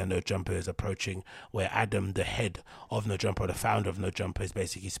last day and No Jumper is approaching, where Adam, the head of No Jumper, the founder of No Jumper, is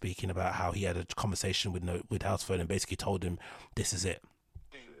basically speaking about how he had a conversation with House Phone and basically told him this is it.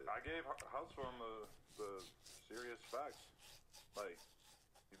 I gave House Phone the serious facts. Like,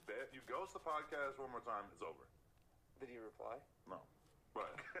 you ghost the podcast one more time, it's over. Did he reply? No. But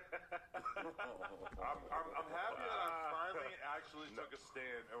I'm happy that I finally actually took a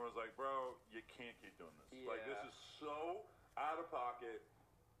stand and was like, bro, you can't keep doing this. Yeah. Like, this is so out of pocket.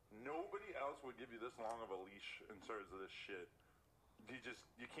 Nobody else would give you this long of a leash in terms of this shit.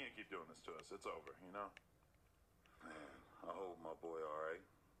 You can't keep doing this to us. It's over, Man, I hope my boy all right.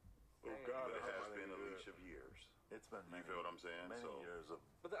 Oh, God, it has been a leash of years. It's been you feel what I'm saying? Many years of.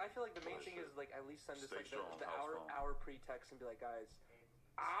 But I feel like the main thing is, like, at least send us like the hour pre-text and be like, guys,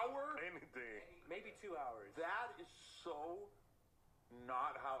 anything, maybe 2 hours. That is so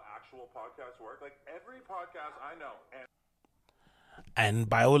not how actual podcasts work. Like, every podcast I know, and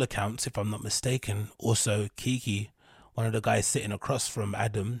by all accounts, if I'm not mistaken, also Kiki, one of the guys sitting across from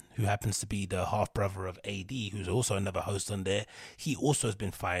Adam, who happens to be the half brother of AD, who's also another host on there, he also has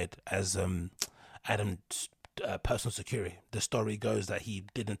been fired as Adam's personal security. The story goes that he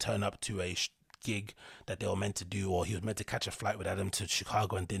didn't turn up to a gig that they were meant to do, or he was meant to catch a flight with Adam to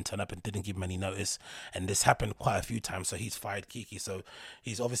Chicago and didn't turn up and didn't give him any notice. And this happened quite a few times, so he's fired Kiki. So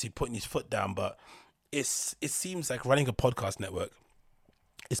he's obviously putting his foot down. But it seems like running a podcast network,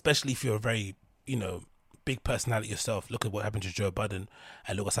 especially if you're a very big personality yourself. Look at what happened to Joe Budden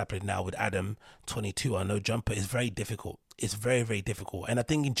and look what's happening now with Adam 22 on No Jumper. Is very difficult. It's very, very difficult. And I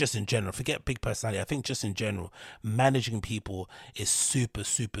think just in general, forget big personality, I think just in general, managing people is super,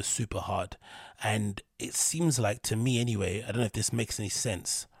 super, super hard. And it seems like, to me anyway, I don't know if this makes any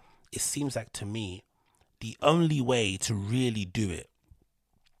sense, it seems like to me the only way to really do it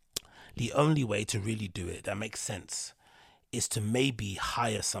that makes sense is to maybe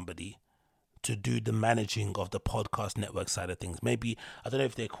hire somebody to do the managing of the podcast network side of things. Maybe, I don't know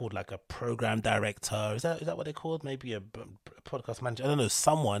if they're called like a program director. Is that what they're called? Maybe a podcast manager. I don't know,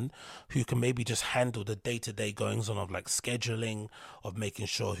 someone who can maybe just handle the day-to-day goings on of like scheduling, of making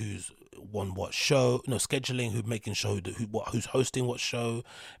sure who's won what show, scheduling, making sure who's hosting what show,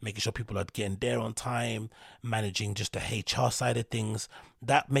 making sure people are getting there on time, managing just the HR side of things.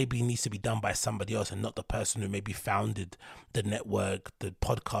 That maybe needs to be done by somebody else and not the person who maybe founded the network, the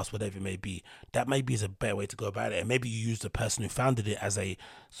podcast, whatever it may be. That maybe is a better way to go about it. And maybe you use the person who founded it as a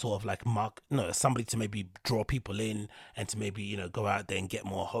sort of like somebody to maybe draw people in and to maybe, go out there and get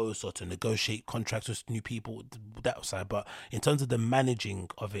more hosts or to negotiate contracts with new people, that side. But in terms of the managing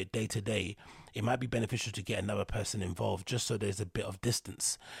of it day to day, it might be beneficial to get another person involved just so there's a bit of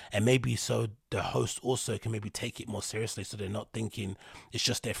distance, and maybe so the host also can maybe take it more seriously, so they're not thinking it's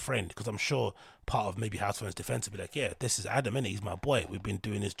just their friend. Because I'm sure part of maybe House Phone's defense will be like, yeah, this is Adam, innit? He's my boy. We've been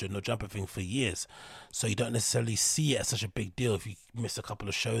doing this No Jumper thing for years. So you don't necessarily see it as such a big deal if you miss a couple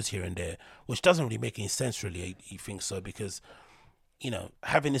of shows here and there, which doesn't really make any sense, really. You think so? Because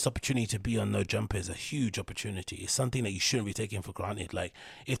having this opportunity to be on No Jumper is a huge opportunity. It's something that you shouldn't be taking for granted. Like,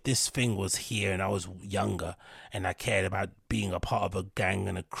 if this thing was here and I was younger and I cared about being a part of a gang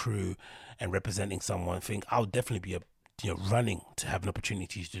and a crew and representing someone, I would definitely be running to have an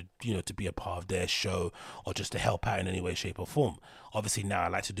opportunity to, to be a part of their show or just to help out in any way, shape or form. Obviously now I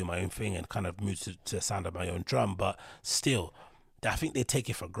like to do my own thing and kind of move to the sound of my own drum, but still, I think they take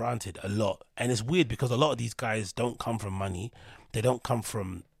it for granted a lot. And it's weird because a lot of these guys don't come from money. They don't come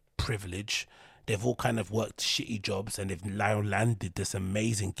from privilege. They've all kind of worked shitty jobs, and they've now landed this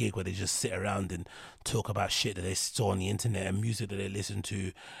amazing gig where they just sit around and talk about shit that they saw on the internet and music that they listen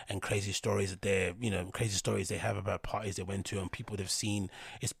to and crazy stories that crazy stories they have about parties they went to and people they've seen.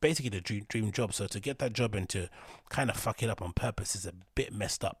 It's basically the dream job. So to get that job and to kind of fuck it up on purpose is a bit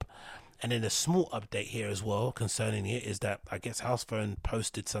messed up. And then a small update here as well concerning it is that I guess Housephone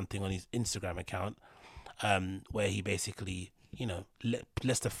posted something on his Instagram account where he basically,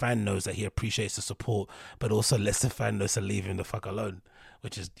 lets the fan knows that he appreciates the support, but also lets the fan knows to leave him the fuck alone,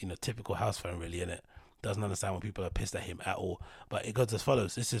 which is, typical Housephone really, innit? Doesn't understand when people are pissed at him at all. But it goes as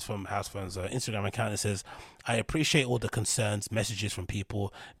follows. This is from Housephone's Instagram account. It says, I appreciate all the concerns, messages from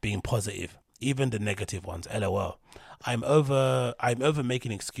people being positive, even the negative ones. LOL. I'm over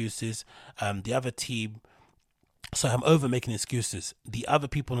making excuses. I'm over making excuses. The other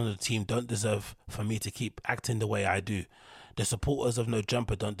people on the team don't deserve for me to keep acting the way I do. The supporters of No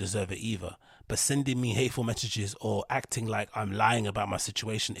Jumper don't deserve it either. But sending me hateful messages or acting like I'm lying about my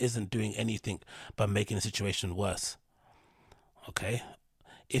situation isn't doing anything but making the situation worse. Okay?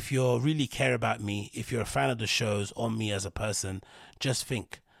 If you really care about me, if you're a fan of the shows or me as a person, just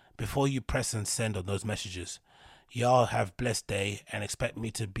think before you press and send on those messages. Y'all have blessed day and expect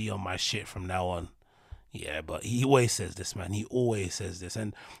me to be on my shit from now on. Yeah, but he always says this, man. He always says this.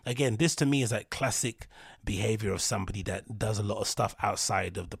 And again, this to me is like classic behavior of somebody that does a lot of stuff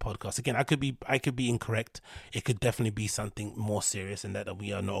outside of the podcast. Again, I could be incorrect. It could definitely be something more serious and that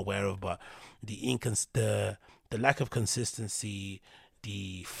we are not aware of. But the lack of consistency,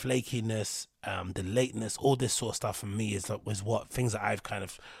 the flakiness, the lateness, all this sort of stuff for me is what things that I've kind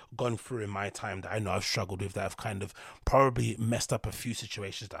of gone through in my time that I know I've struggled with, that I've kind of probably messed up a few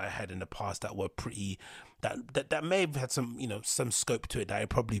situations that I had in the past that were pretty, that may have had some, some scope to it, that I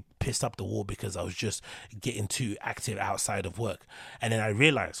probably pissed up the wall because I was just getting too active outside of work. And then I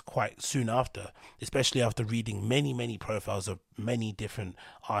realized quite soon after, especially after reading many profiles of many different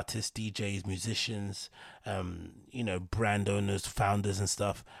artists, DJs, musicians, brand owners, founders and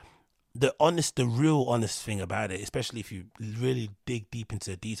stuff, the real honest thing about it, especially if you really dig deep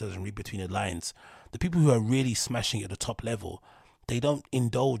into the details and read between the lines, the people who are really smashing at the top level, they don't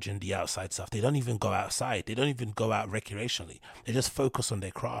indulge in the outside stuff. They don't even go outside. They don't even go out recreationally. They just focus on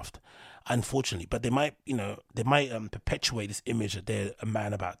their craft, unfortunately. But they might perpetuate this image that they're a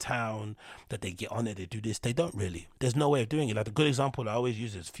man about town, that they get on it, they do this. They don't really. There's no way of doing it. Like a good example I always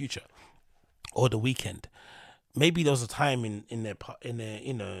use is Future or The Weeknd. Maybe there was a time in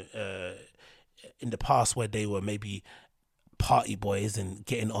the past where they were maybe party boys and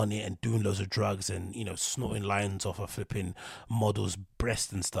getting on it and doing loads of drugs and snorting lines off a flipping model's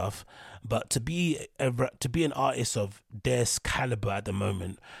breast and stuff. But to be an artist of their caliber at the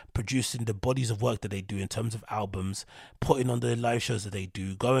moment, producing the bodies of work that they do in terms of albums, putting on the live shows that they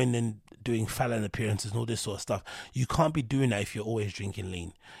do, going and doing Fallon appearances and all this sort of stuff, you can't be doing that if you're always drinking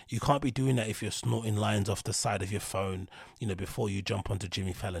lean. You can't be doing that if you're snorting lines off the side of your phone, before you jump onto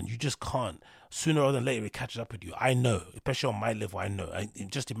Jimmy Fallon. You just can't. Sooner or later it catches up with you. I know, especially on my level. I know.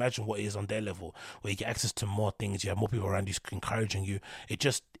 Just imagine what it is on their level, where you get access to more things, you have more people around you encouraging you. It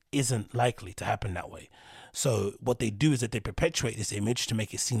just isn't likely to happen that way. So what they do is that they perpetuate this image to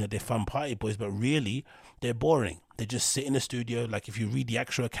make it seem that they're fun party boys, but really they're boring. They just sit in the studio. Like if you read the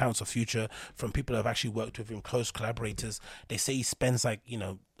actual accounts of Future from people who have actually worked with him, close collaborators, they say he spends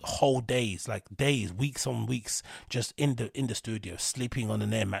whole days, weeks on weeks, just in the studio, sleeping on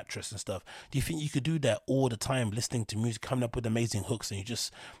an air mattress and stuff. Do you think you could do that all the time, listening to music, coming up with amazing hooks, and you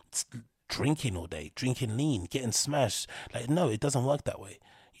just drinking all day, drinking lean, getting smashed? Like, no, it doesn't work that way.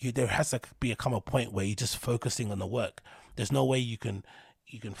 There has to come a point where you're just focusing on the work. There's no way you can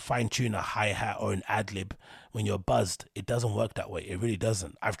fine tune a hi-hat or an ad-lib when you're buzzed. It doesn't work that way. It really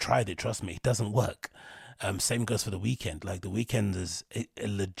doesn't. I've tried it, trust me, it doesn't work. Same goes for The Weeknd. Like, The Weeknd is a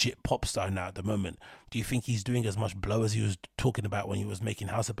legit pop star now at the moment. Do you think he's doing as much blow as he was talking about when he was making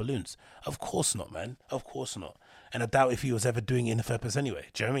House of Balloons? Of course not, man. Of course not. And I doubt if he was ever doing it in the purpose anyway.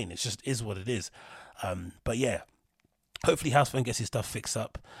 Do you know what I mean? It just is what it is. But yeah, hopefully Housephone gets his stuff fixed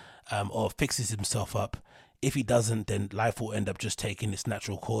up, or fixes himself up. If he doesn't, then life will end up just taking its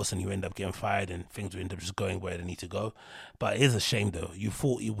natural course and you end up getting fired and things will end up just going where they need to go. But it is a shame though. You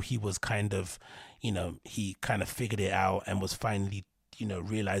thought he was kind of, he kind of figured it out and was finally,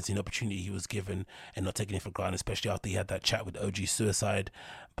 realizing the opportunity he was given and not taking it for granted, especially after he had that chat with OG Suicide.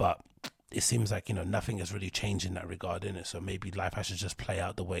 But it seems like, nothing has really changed in that regard, innit? So maybe life has to just play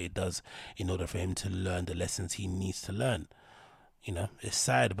out the way it does in order for him to learn the lessons he needs to learn. It's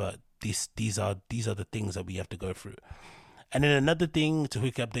sad, but these are the things that we have to go through. And then another thing to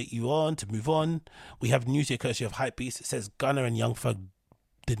quickly update you on, to move on, we have news here courtesy of Hypebeast. It says Gunna and Young Thug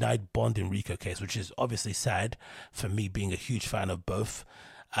denied bond in Rico case, which is obviously sad for me being a huge fan of both.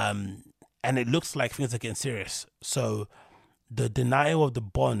 And it looks like things are getting serious. So the denial of the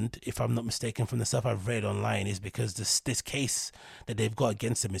bond, if I'm not mistaken, from the stuff I've read online, is because this case that they've got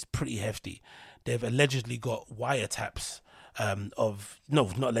against them is pretty hefty. They've allegedly got wiretaps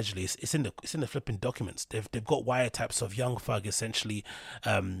not allegedly, it's in the flipping documents. They've got wiretaps of Young Thug essentially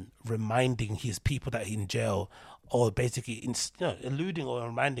reminding his people that he's in jail, or basically alluding or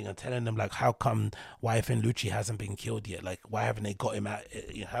reminding and telling them like, how come YFN Lucci hasn't been killed yet? Like, why haven't they got him out?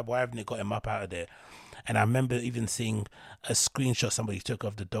 Why haven't they got him up out of there? And I remember even seeing a screenshot somebody took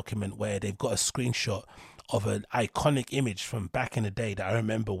of the document where they've got a screenshot of an iconic image from back in the day that I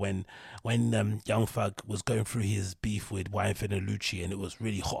remember when Young Thug was going through his beef with YFN and Lucci, and it was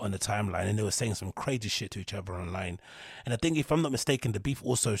really hot on the timeline, and they were saying some crazy shit to each other online. And I think, if I'm not mistaken, the beef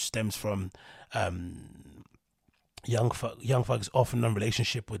also stems from Young Thug's off and on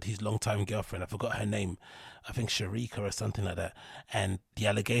relationship with his longtime girlfriend. I forgot her name. I think Sharika or something like that. And the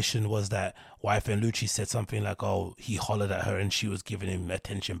allegation was that YFN Lucci said something like, oh, he hollered at her and she was giving him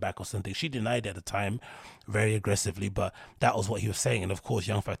attention back or something. She denied it at the time very aggressively, but that was what he was saying. And of course,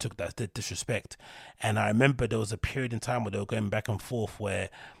 Young Thug took that as disrespect. And I remember there was a period in time where they were going back and forth,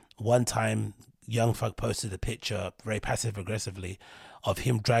 where one time Young Thug posted a picture very passive aggressively of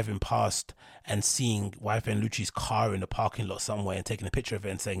him driving past and seeing YFN Lucci's car in the parking lot somewhere and taking a picture of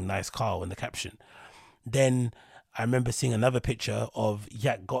it and saying nice car in the caption. Then I remember seeing another picture of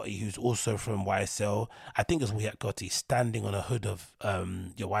Yak Gotti, who's also from YSL. I think it was Yak Gotti standing on a hood of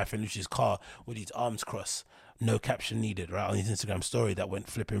your YFN Lucci's car with his arms crossed, no caption needed, right, on his Instagram story that went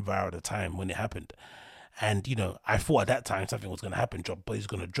flipping viral at the time when it happened. And I thought at that time something was going to happen, but he's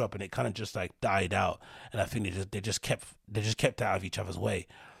going to drop, and it kind of just like died out. And I think they just kept out of each other's way.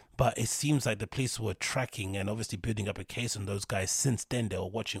 But it seems like the police were tracking and obviously building up a case on those guys. Since then, they were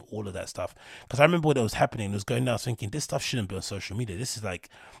watching all of that stuff. Because I remember when it was happening, it was going down, thinking this stuff shouldn't be on social media. This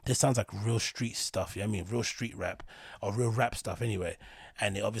sounds like real street stuff. I mean, real street rap, or real rap stuff anyway.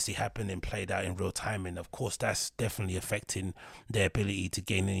 And it obviously happened and played out in real time. And of course, that's definitely affecting their ability to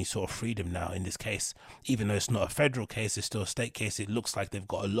gain any sort of freedom now in this case. Even though it's not a federal case, it's still a state case. It looks like they've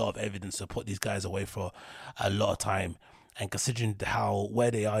got a lot of evidence to put these guys away for a lot of time. And considering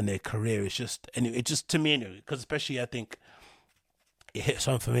where they are in their career, it's just, anyway, it just, to me anyway, because especially I think it hits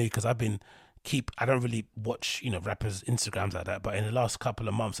home for me, because I don't really watch, rappers' Instagrams like that, but in the last couple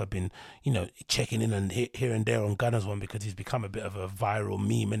of months I've been, checking in and here and there on Gunna's one, because he's become a bit of a viral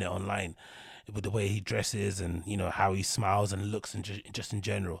meme in it online with the way he dresses and, how he smiles and looks, and just in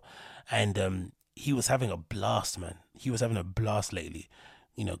general. And he was having a blast, man. He was having a blast lately.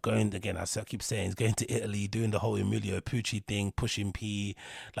 Going again, I keep saying, he's going to Italy, doing the whole Emilio Pucci thing, pushing P,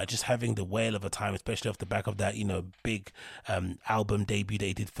 like just having the whale of a time, especially off the back of that, big album debut that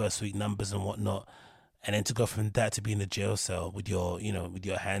he did, First Week Numbers and whatnot. And then to go from that to be in a jail cell with your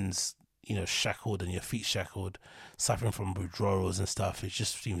hands, shackled and your feet shackled, suffering from withdrawals and stuff, it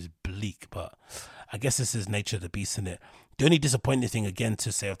just seems bleak. But I guess this is nature of the beast, isn't it? The only disappointing thing, again,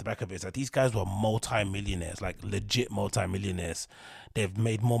 to say off the back of it, is that these guys were multi-millionaires, like legit multi-millionaires. They've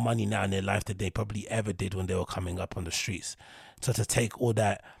made more money now in their life than they probably ever did when they were coming up on the streets. So to take all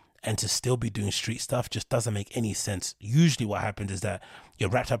that and to still be doing street stuff just doesn't make any sense. Usually what happens is that you're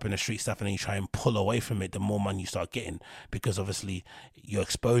wrapped up in the street stuff and then you try and pull away from it the more money you start getting, because obviously your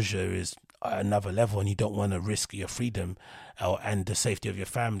exposure is at another level and you don't want to risk your freedom and the safety of your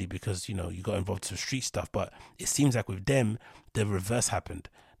family because, you got involved in street stuff. But it seems like with them, the reverse happened.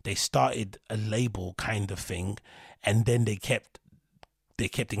 They started a label kind of thing, and then they kept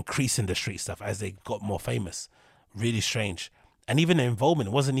increasing the street stuff as they got more famous. Really strange. And even the involvement,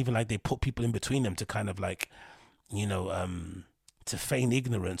 it wasn't even like they put people in between them to kind of like, to feign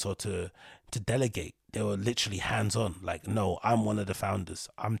ignorance or to delegate. They were literally hands-on. Like, no, I'm one of the founders.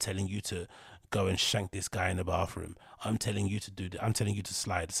 I'm telling you to go and shank this guy in the bathroom. I'm telling you to do that. I'm telling you to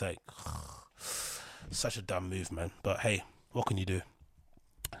slide. It's like, such a dumb move, man. But hey, what can you do?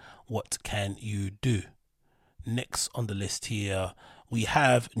 What can you do? Next on the list here, we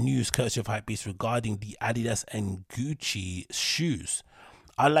have news courtesy of Hypebeast regarding the Adidas and Gucci shoes.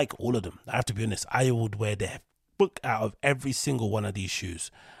 I like all of them. I have to be honest. I would wear the book out of every single one of these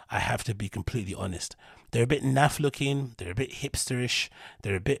shoes. I have to be completely honest. They're a bit naff looking. They're a bit hipsterish.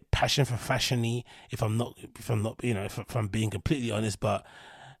 They're a bit passion for fashion-y. If I'm being completely honest, but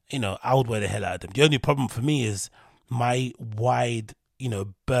I would wear the hell out of them. The only problem for me is my wide,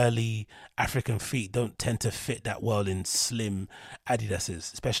 burly African feet don't tend to fit that well in slim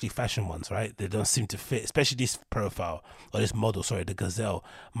Adidas's, especially fashion ones, right? They don't seem to fit, especially this profile or this model, sorry, the Gazelle.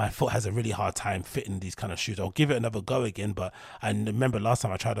 My foot has a really hard time fitting these kind of shoes. I'll give it another go again, but I remember last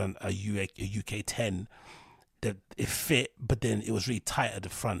time I tried on a UK 10, that it fit, but then it was really tight at the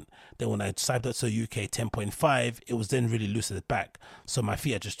front. Then when I sized up to UK 10.5, it was then really loose at the back. So my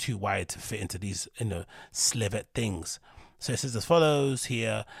feet are just too wide to fit into these, slevette things. So it says as follows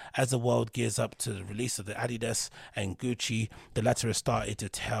here: as the world gears up to the release of the Adidas and Gucci, the latter has started to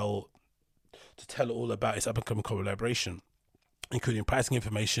tell all about its up-and-coming collaboration, including pricing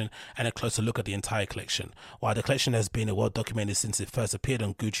information and a closer look at the entire collection. While the collection has been well documented since it first appeared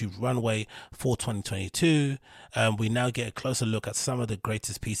on Gucci Runway for 2022, we now get a closer look at some of the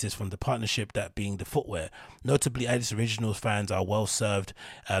greatest pieces from the partnership, that being the footwear. Notably, Adidas Originals fans are well served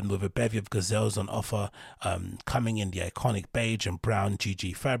with a bevy of Gazelles on offer, coming in the iconic beige and brown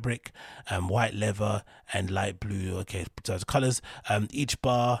GG fabric, white leather and light blue, so the colors.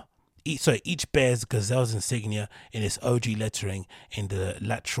 Each bears Gazelle's insignia in its OG lettering in the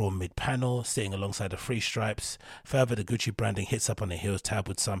lateral mid-panel, sitting alongside the three stripes. Further, the Gucci branding hits up on the heels tab,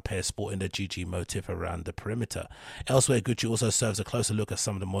 with some pairs sporting the GG motif around the perimeter. Elsewhere, Gucci also serves a closer look at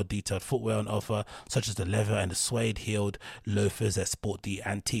some of the more detailed footwear on offer, such as the leather and the suede-heeled loafers that sport the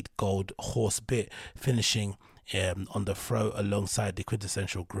antique gold horse bit finishing on the throw alongside the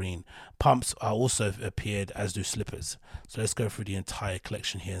quintessential green. Pumps are also appeared, as do slippers. So let's go through the entire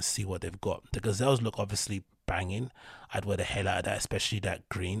collection here and see what they've got. The Gazelles look obviously banging. I'd wear the hell out of that, especially that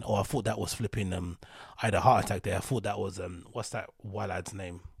green. I thought that was flipping I had a heart attack there. I thought that was what's that wild lad's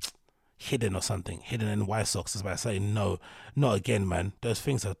name? Hidden or something. Hidden in white socks. Is what I say. No, not again, man. Those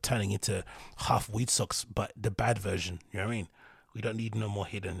things are turning into half weed socks, but the bad version. You know what I mean? We don't need no more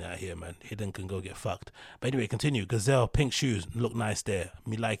Hidden out here, man. Hidden can go get fucked. But anyway, continue. Gazelle, pink shoes, look nice there.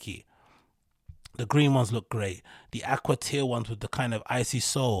 Me like it. The green ones look great. The aqua teal ones with the kind of icy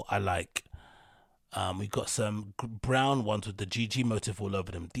sole, I like. We got some brown ones with the GG motif all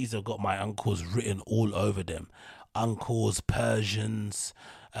over them. These have got my uncles written all over them. Uncles, Persians,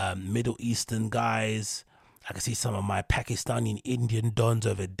 Middle Eastern guys. I can see some of my Pakistani and Indian dons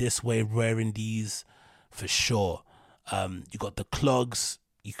over this way wearing these for sure. You got the clogs,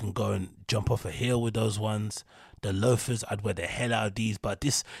 you can go and jump off a hill with those ones. The loafers, I'd wear the hell out of these, but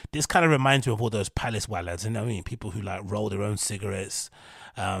this kind of reminds me of all those palace wallads, you know what I mean? People who like roll their own cigarettes,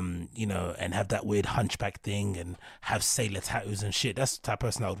 and have that weird hunchback thing and have sailor tattoos and shit. That's the type of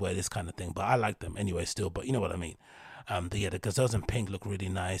person I would wear this kind of thing, but I like them anyway still, but you know what I mean. The Gazelles in pink look really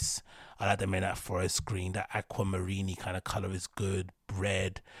nice. I like them in that forest green. That aquamarine kind of color is good.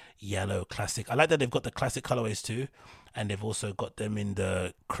 Red, yellow, classic. I like that they've got the classic colorways too, and they've also got them in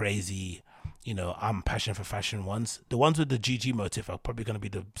the crazy, I'm passion for fashion ones. The ones with the GG motif are probably going to be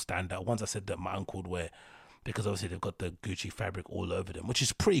the standout ones. I said that my uncle would wear, because obviously they've got the Gucci fabric all over them, which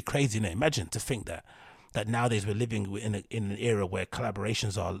is pretty crazy, isn't it? Imagine to think that nowadays we're living in an era where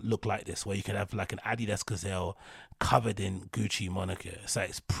collaborations look like this, where you can have like an Adidas Gazelle covered in Gucci moniker.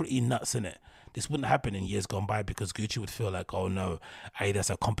 It's pretty nuts, isn't it? This wouldn't happen in years gone by, because Gucci would feel like, oh no,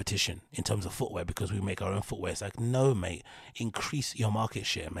 Adidas are competition in terms of footwear because we make our own footwear. It's like, no, mate, increase your market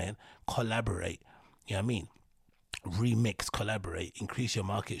share, man. Collaborate. You know what I mean? Remix, collaborate, increase your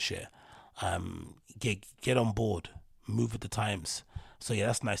market share. Get on board, move with the times. So yeah,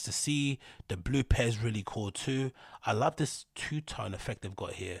 that's nice to see. The blue pair is really cool too. I love this two-tone effect they've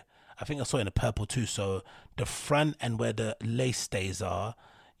got here. I think I saw it in the purple too. So the front and where the lace stays are,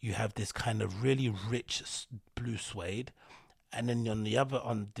 you have this kind of really rich blue suede, and then on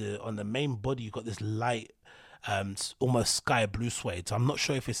the main body you got this light, almost sky blue suede. So I'm not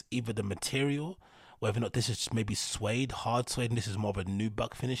sure if it's either the material, whether or not this is maybe suede, hard suede, and this is more of a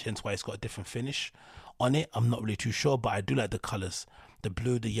nubuck finish, hence why it's got a different finish on it. I'm not really too sure, but I do like the colors. The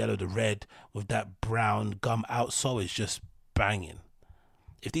blue, the yellow, the red with that brown gum outsole is just banging.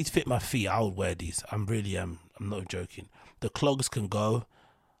 If these fit my feet, I would wear these. I'm not joking. The clogs can go.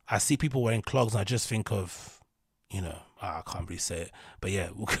 I see people wearing clogs and I just think of, I can't really say it. But yeah,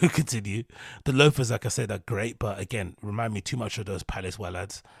 we'll continue. The loafers, like I said, are great, but again, remind me too much of those Palace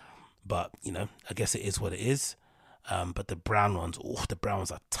Wallads. But, I guess it is what it is. But the brown ones, the brown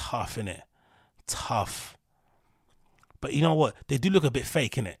ones are tough, innit? Tough. But you know what? They do look a bit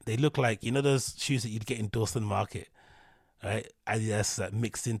fake, innit? They look like, those shoes that you'd get endorsed on the market, right? Adidas that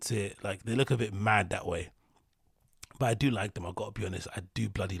mixed into it. Like, they look a bit mad that way. But I do like them, I've got to be honest. I do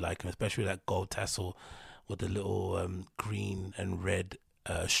bloody like them, especially that gold tassel with the little green and red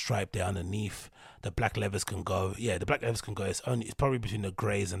stripe there underneath. The black leathers can go. Yeah, the black leathers can go. It's probably between the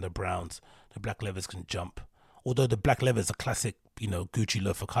greys and the browns. The black leathers can jump. Although the black leather is a classic, Gucci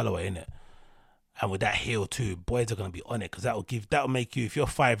loafer colorway, innit? And with that heel too, boys are gonna be on it because that'll make you, if you're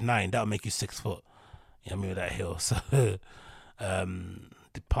 5'9", that'll make you 6 foot. You know what I mean, with that heel. So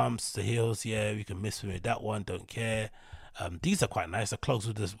the pumps, the heels, yeah, you can miss with that one. Don't care. These are quite nice. The clogs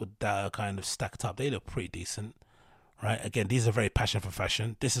with that kind of stacked up, they look pretty decent. Right, again, these are very passion for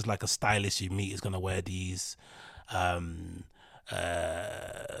fashion. This is like a stylist you meet is gonna wear these.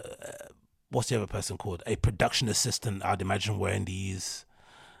 What's the other person called? A production assistant, I'd imagine, wearing these.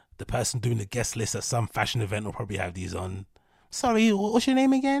 The person doing the guest list at some fashion event will probably have these on. Sorry, what's your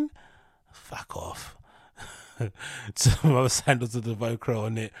name again? Fuck off. Some other sandals with the Velcro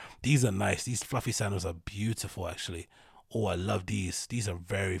on it. These are nice. These fluffy sandals are beautiful, actually. Oh, I love these. These are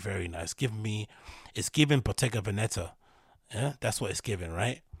very, very nice. It's giving Bottega Veneta. Yeah, that's what it's giving,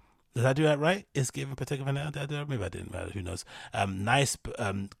 right? Did I do that right? It's giving Bottega Veneta. Did I do that? Maybe I didn't. Who knows? Nice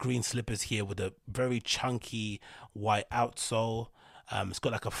green slippers here with a very chunky white outsole. It's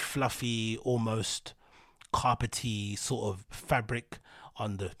got like a fluffy, almost carpety sort of fabric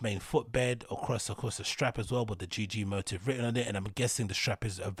on the main footbed, across the strap as well, with the GG motif written on it. And I'm guessing the strap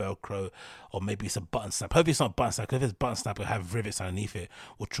is a Velcro, or maybe it's a button snap. Hopefully it's not a button snap, because if it's button snap, it'll have rivets underneath it,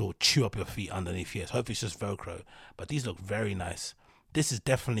 which will chew up your feet underneath here. So hopefully it's just Velcro. But these look very nice. This is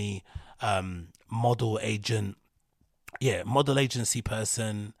definitely model agency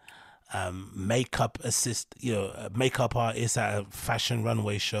person, makeup makeup artist at a fashion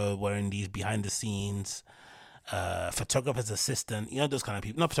runway show wearing these behind the scenes, photographer's assistant, those kind of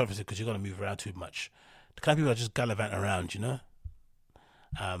people. Not photographers, because you're going to move around too much. The kind of people that just gallivant around,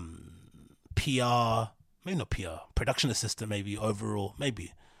 PR, maybe not PR, production assistant, maybe overall,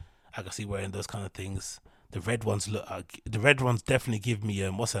 maybe I can see wearing those kind of things. The red ones definitely give me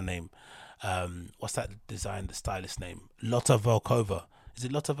what's her name? What's that the stylist name? Lotta Volkova. Is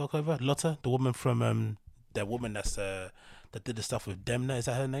it Lotta Volkova? Lotta, the woman from that woman that did the stuff with Demna. Is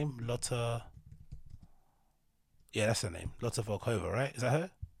that her name? Lotta. Yeah, that's her name. Lotta Volkova, right? Is that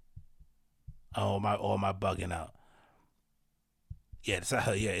her? Oh, am I bugging out? Yeah, is that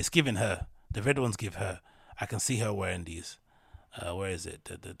her? Yeah, it's giving her. The red ones give her. I can see her wearing these. Where is it?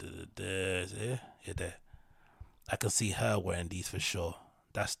 Is it? Yeah, there. I can see her wearing these for sure.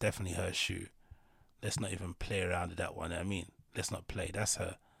 That's definitely her shoe. Let's not even play around with that one. Let's not play. That's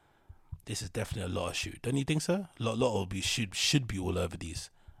her. This is definitely a lot of shoe. Don't you think so? Lot will be should be all over these,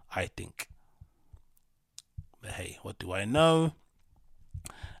 I think. But hey, what do I know?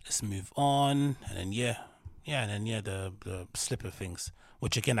 Let's move on. And then the slipper things,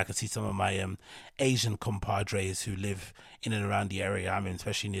 which again I can see some of my Asian compadres who live in and around the area I'm in,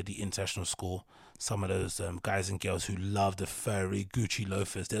 especially near the international school. Some of those guys and girls who love the furry Gucci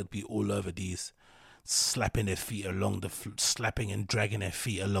loafers, they'll be all over these, slapping their feet along slapping and dragging their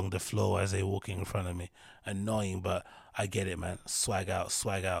feet along the floor as they're walking in front of me. Annoying, but I get it, man. Swag out.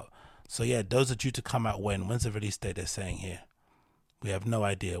 So yeah, those are due to come out when? When's the release date they're saying here? We have no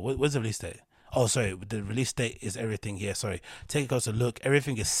idea. When's the release date? Oh, sorry, the release date is everything here. Sorry, take a closer look.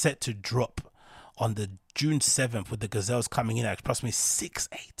 Everything is set to drop on the June 7th, with the Gazelles coming in at approximately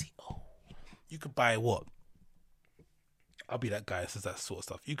 $680. Oh, you could buy what? I'll be that guy that says that sort of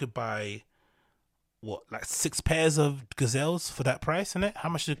stuff. You could buy what, like 6 pairs of Gazelles for that price, innit? How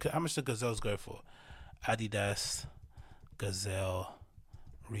much do Gazelles go for? Adidas Gazelle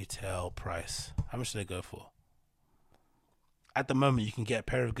retail price. How much do they go for? At the moment, you can get a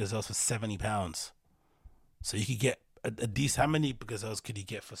pair of Gazelles for £70. So you could get a decent. How many Gazelles could you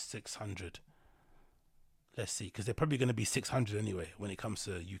get for 600? Let's see, because they're probably going to be 600 anyway when it comes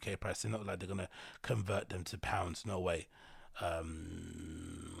to UK price. They're not like they're going to convert them to pounds. No way.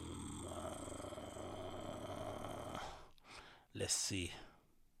 Let's see.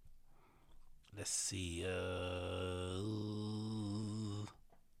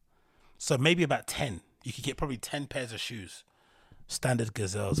 So maybe about 10. You could get probably 10 pairs of shoes, standard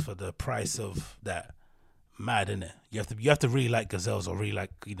Gazelles, for the price of that. Mad, innit? You have to really like Gazelles, or really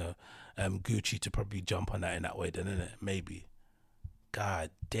like Gucci, to probably jump on that in that way, then, innit? Maybe. God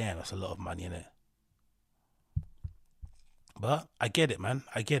damn, that's a lot of money, innit? But I get it, man.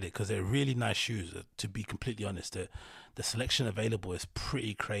 I get it, because they're really nice shoes. To be completely honest, the selection available is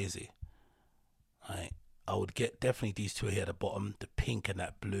pretty crazy. Right. I would get definitely these two here at the bottom, the pink and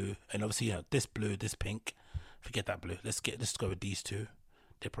that blue, and obviously this blue, this pink. Forget that blue. Let's go with these two.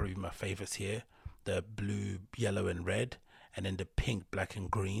 They're probably my favorites here. The blue, yellow, and red, and then the pink, black, and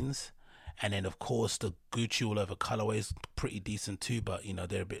greens, and then of course the Gucci all over colorways, pretty decent too, but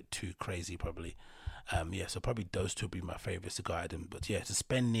they're a bit too crazy probably. Yeah, so probably those two would be my favorites to go at them. But yeah, to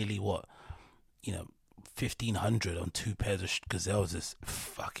spend nearly what, 1,500 on two pairs of gazelles is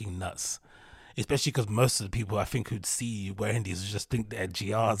fucking nuts. Especially because most of the people I think who'd see you wearing these just think they're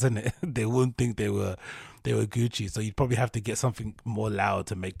GRs, isn't it? They wouldn't think they were Gucci. So you'd probably have to get something more loud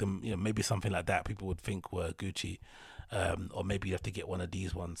to make them, maybe something like that people would think were Gucci. Or maybe you have to get one of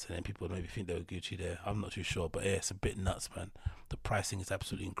these ones and then people would maybe think they were Gucci there. I'm not too sure, but yeah, it's a bit nuts, man. The pricing is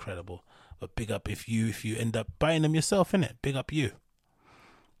absolutely incredible. But big up if you end up buying them yourself, innit? Big up you.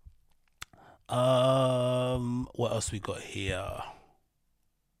 What else we got here?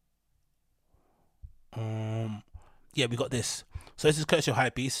 Yeah, we got this. So this is courtesy of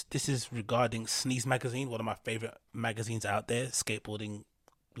Hypebeast. This is regarding Sneeze Magazine, one of my favorite magazines out there, skateboarding,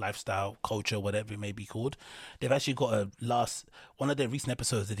 lifestyle, culture, whatever it may be called. They've actually got one of their recent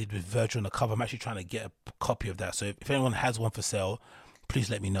episodes they did with Virgil on the cover. I'm actually trying to get a copy of that. So if anyone has one for sale, please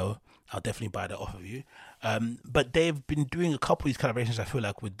let me know. I'll definitely buy that off of you. But they've been doing a couple of these collaborations, I feel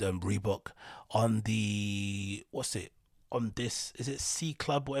like, with Reebok on the, on this, is it C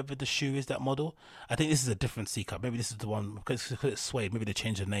Club, whatever the shoe is, that model? I think this is a different C Club. Maybe this is the one, because it's suede, maybe they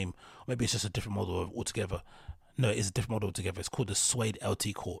changed the name. Or maybe it's just a different model altogether. No, it is a different model altogether. It's called the Suede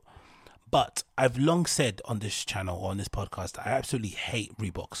LT Court. But I've long said on this channel or on this podcast, I absolutely hate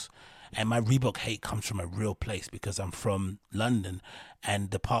Reeboks. And my Reebok hate comes from a real place because I'm from London,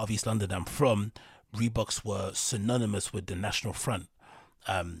 and the part of East London I'm from, Reeboks were synonymous with the National Front.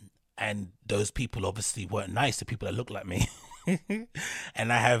 And those people obviously weren't nice to people that look like me.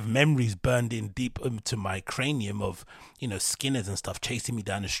 And I have memories burned in deep into my cranium of, skinners and stuff chasing me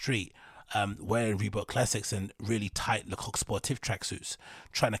down the street, wearing Reebok Classics and really tight Lecoq Sportif tracksuits,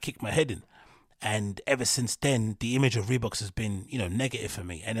 trying to kick my head in. And ever since then, the image of Reeboks has been, negative for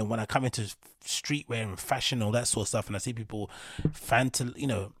me. And then when I come into streetwear and fashion, all that sort of stuff, and I see people not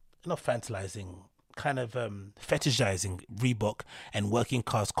fantasizing, kind of fetishizing Reebok and working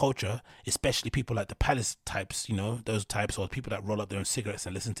class culture, especially people like the Palace types, those types, or people that roll up their own cigarettes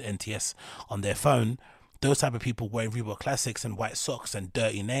and listen to NTS on their phone, those type of people wearing Reebok Classics and white socks and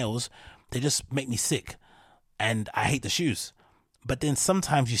dirty nails, they just make me sick. And I hate the shoes. But then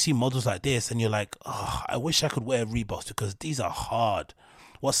sometimes you see models like this and you're like, oh, I wish I could wear Reeboks because these are hard.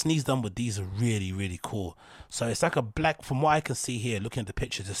 What Sneeze done with these are really, really cool. So it's like a black, from what I can see here, looking at the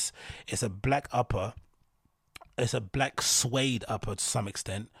pictures, it's a black upper. It's a black suede upper to some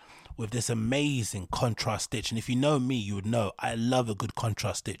extent with this amazing contrast stitch. And if you know me, you would know I love a good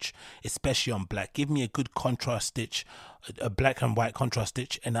contrast stitch, especially on black. Give me a good contrast stitch, a black and white contrast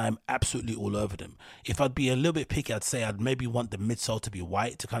stitch, and I'm absolutely all over them. If I'd be a little bit picky, I'd say I'd maybe want the midsole to be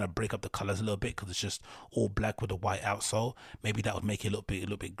white to kind of break up the colors a little bit, because it's just all black with a white outsole. Maybe that would make it a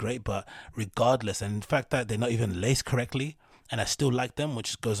little bit great. But regardless, and in fact that they're not even laced correctly, and I still like them,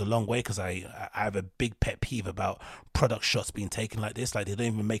 which goes a long way, because I have a big pet peeve about product shots being taken like this. Like, they don't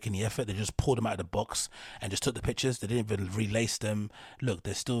even make any effort. They just pulled them out of the box and just took the pictures. They didn't even relace them. Look,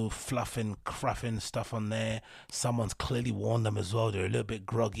 there's still fluffing, cruffing stuff on there. Someone's clearly worn them as well. They're a little bit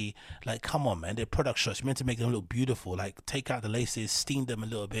groggy. Like, come on, man. They're product shots. You're meant to make them look beautiful. Like, take out the laces, steam them a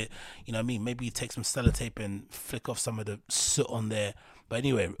little bit. You know what I mean? Maybe take some sellotape and flick off some of the soot on there. But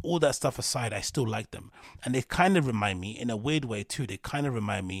anyway, all that stuff aside, I still like them. And they kind of remind me, in a weird way too, they kind of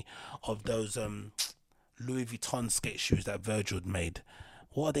remind me of those Louis Vuitton skate shoes that Virgil made.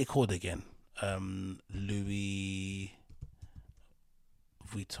 What are they called again? Louis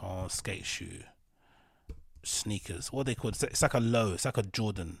Vuitton skate shoe sneakers. What are they called? It's like a low. It's like a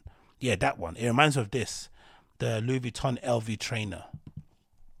Jordan. Yeah, that one. It reminds me of this. The Louis Vuitton LV trainer.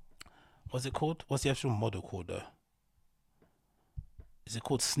 What's it called? What's the actual model called though? Is it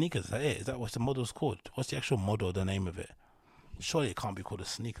called sneakers? Is that it? Is that what the model's called? What's the actual model, the name of it? Surely it can't be called a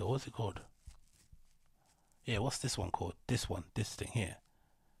sneaker. What's it called? Yeah, what's this one called? This one, this thing here.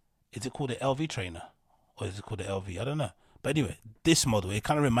 Is it called an LV trainer? Or is it called an LV? I don't know. But anyway, this model, it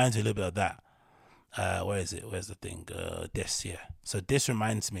kind of reminds me a little bit of that. Where is it? Where's the thing? This, yeah. So this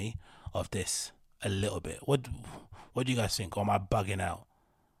reminds me of this a little bit. What do you guys think? Or am I bugging out?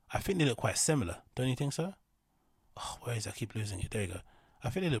 I think they look quite similar. Don't you think so? Oh, where is it? I keep losing it. There you go. I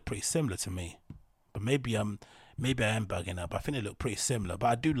think they look pretty similar to me. But maybe I am bugging out. But I think they look pretty similar. But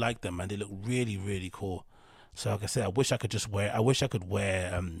I do like them, and they look really, really cool. So like I said, I wish I could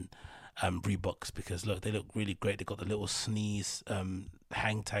wear Reeboks, because look, they look really great. They got the little Sneeze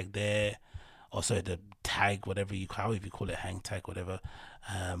hang tag there. Also the tag, however you call it, hang tag, whatever.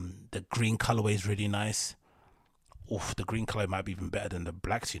 The green colorway is really nice. Oof, the green color might be even better than the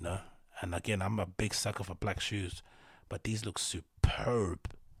blacks, And again, I'm a big sucker for black shoes, but these look superb,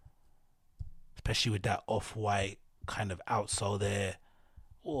 especially with that off-white kind of outsole there.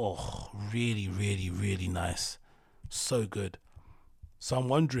 Oh, really, really, really nice. So good. So I'm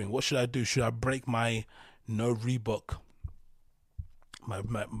wondering, what should I do? Should I break my no Reebok, my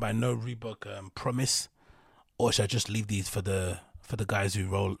no Reebok promise, or should I just leave these for the guys who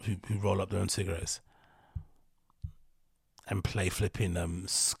roll up their own cigarettes and play flipping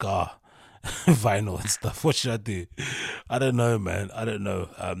ska vinyl and stuff? What should I do? I don't know, man. I don't know.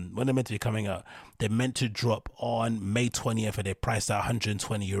 When they're meant to be coming out, they're meant to drop on May 20th, and they're priced at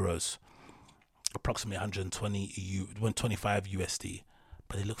 120 euros, approximately 125 USD.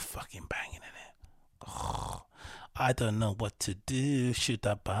 But they look fucking banging in it. Oh, I don't know what to do. Should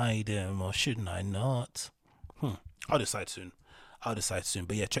I buy them or shouldn't I not? I'll decide soon.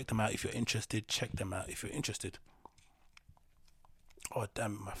 But yeah, check them out if you're interested. Oh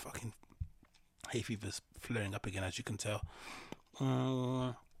damn, my fucking hay fever's flaring up again, as you can tell.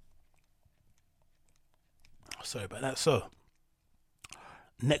 Sorry about that. So,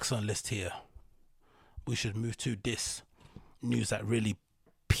 next on the list here, we should move to this news that really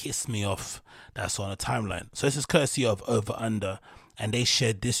pissed me off that I saw on the timeline. So this is courtesy of Over Under, and they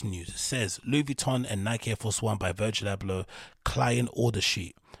shared this news. It says Louis Vuitton and Nike Air Force One by Virgil Abloh client order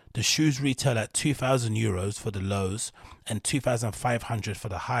sheet. The shoes retail at €2,000 for the lows and 2,500 for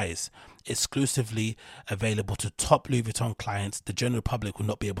the highs. Exclusively available to top Louis Vuitton clients. The general public will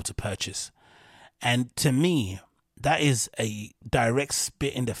not be able to purchase. And to me, that is a direct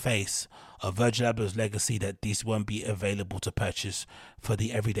spit in the face of Virgil Abloh's legacy, that these won't be available to purchase for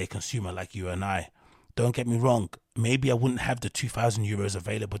the everyday consumer like you and I. Don't get me wrong, maybe I wouldn't have the €2,000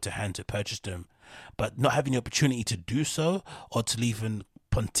 available to hand to purchase them, but not having the opportunity to do so, or to even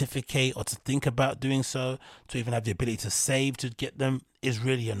pontificate or to think about doing so, to even have the ability to save to get them, is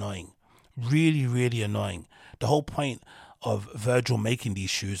really annoying. Really, really annoying. The whole point of Virgil making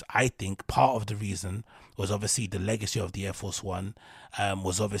these shoes, I think part of the reason was obviously the legacy of the Air Force One,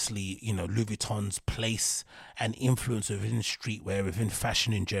 was obviously, you know, Louis Vuitton's place and influence within streetwear, within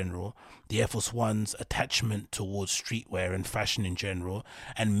fashion in general, the Air Force One's attachment towards streetwear and fashion in general,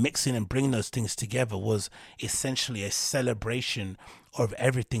 and mixing and bringing those things together was essentially a celebration of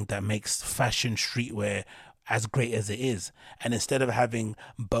everything that makes fashion streetwear as great as it is. And instead of having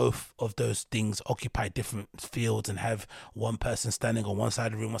both of those things occupy different fields and have one person standing on one side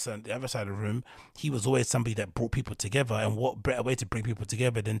of the room, one side on the other side of the room, he was always somebody that brought people together. And what better way to bring people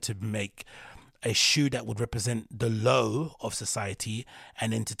together than to make a shoe that would represent the low of society,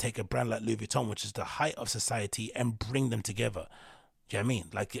 and then to take a brand like Louis Vuitton, which is the height of society, and bring them together. Do you know what I mean?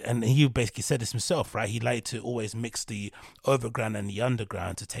 Like, and he basically said this himself, right? He liked to always mix the overground and the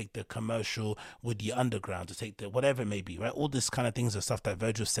underground, to take the commercial with the underground, to take the whatever it may be, right? All this kind of things are stuff that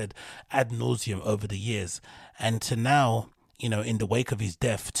Virgil said ad nauseum over the years. And to now, you know, in the wake of his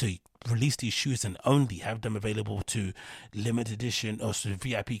death, to release these shoes and only have them available to limited edition or to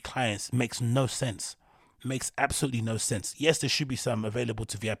VIP clients makes no sense. Makes absolutely no sense. Yes, there should be some available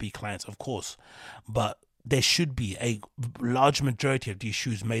to VIP clients, of course, but there should be a large majority of these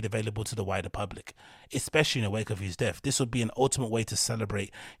shoes made available to the wider public, especially in the wake of his death. This would be an ultimate way to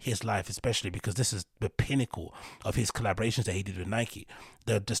celebrate his life, especially because this is the pinnacle of his collaborations that he did with Nike.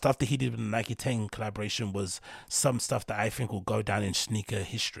 The stuff that he did with the Nike 10 collaboration was some stuff that I think will go down in sneaker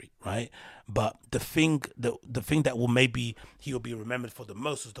history, right? But the thing that will maybe he will be remembered for the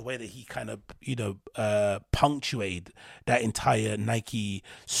most was the way that he kind of, you know, punctuated that entire Nike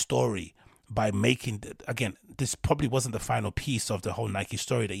story by making, again, this probably wasn't the final piece of the whole Nike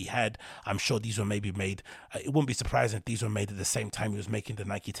story that he had. I'm sure these were maybe made, it wouldn't be surprising if these were made at the same time he was making the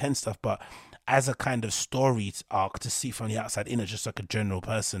Nike 10 stuff, but as a kind of story arc to see from the outside in, just like a general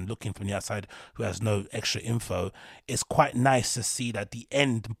person looking from the outside who has no extra info, it's quite nice to see that the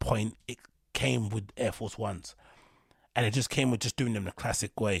end point, it came with Air Force Ones. And it just came with just doing them the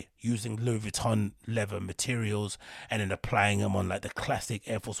classic way, using Louis Vuitton leather materials and then applying them on like the classic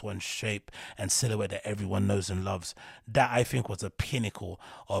Air Force One shape and silhouette that everyone knows and loves. That, I think, was a pinnacle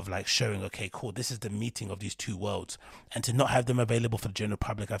of like showing, okay, cool, this is the meeting of these two worlds. And to not have them available for the general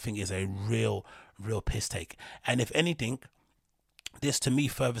public, I think, is a real piss take. And if anything, this to me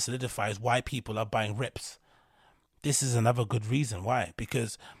further solidifies why people are buying rips. This is another good reason why,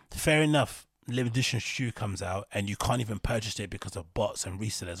 because fair enough, limited edition shoe comes out and you can't even purchase it because of bots and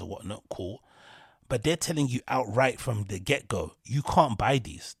resellers or whatnot, cool, but they're telling you outright from the get-go, you can't buy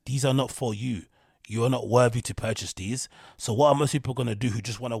these are not for you, you're not worthy to purchase these. So what are most people going to do who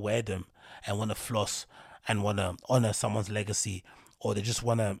just want to wear them and want to floss and want to honor someone's legacy, or they just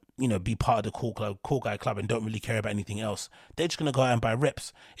want to, you know, be part of the cool guy club and don't really care about anything else? They're just going to go out and buy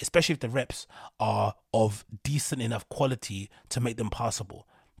reps, especially if the reps are of decent enough quality to make them passable.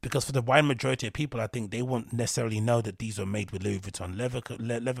 Because for the wide majority of people, I think they won't necessarily know that these are made with Louis Vuitton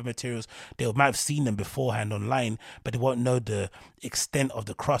leather materials. They might have seen them beforehand online, but they won't know the extent of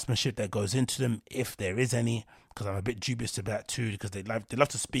the craftsmanship that goes into them, if there is any. Because I'm a bit dubious to that too, because they love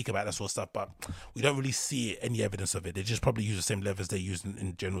to speak about that sort of stuff, but we don't really see any evidence of it. They just probably use the same leathers they use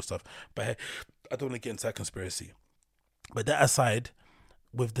in general stuff. But hey, I don't want to get into that conspiracy. But that aside,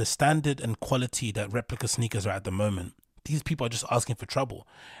 with the standard and quality that replica sneakers are at the moment, these people are just asking for trouble.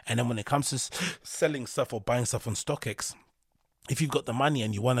 And then when it comes to selling stuff or buying stuff on StockX, if you've got the money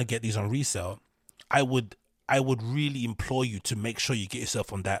and you want to get these on resale, I would really implore you to make sure you get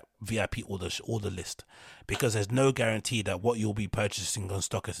yourself on that VIP order list, because there's no guarantee that what you'll be purchasing on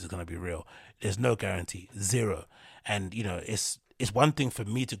StockX is going to be real. There's no guarantee, zero. And it's one thing for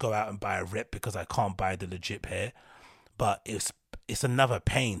me to go out and buy a rep because I can't buy the legit pair, but it's another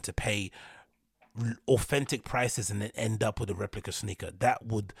pain to pay authentic prices and then end up with a replica sneaker. That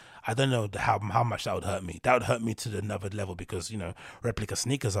would, I don't know how much that would hurt me. That would hurt me to another level, because replica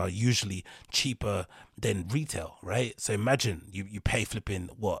sneakers are usually cheaper than retail, right? So imagine you pay flipping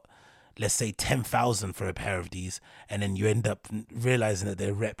what, let's say 10,000 for a pair of these, and then you end up realizing that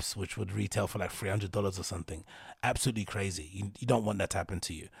they're reps which would retail for like $300 or something. Absolutely crazy. You don't want that to happen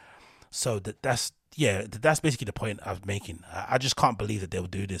to you. So that's basically the point I was making. I just can't believe that they'll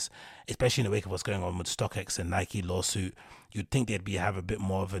do this, especially in the wake of what's going on with StockX and Nike lawsuit. You'd think they'd have a bit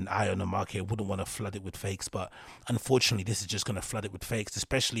more of an eye on the market, wouldn't want to flood it with fakes, but unfortunately this is just going to flood it with fakes,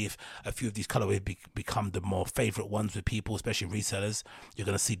 especially if a few of these colorways become the more favorite ones with people, especially resellers. You're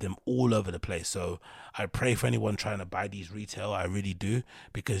going to see them all over the place. So I pray for anyone trying to buy these retail, I really do,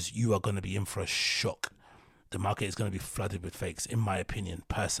 because you are going to be in for a shock. The market is going to be flooded with fakes, in my opinion,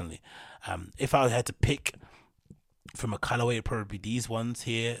 personally. If I had to pick from a colorway, it'd probably be these ones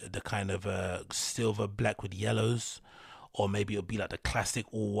here, the kind of silver black with yellows, or maybe it'll be like the classic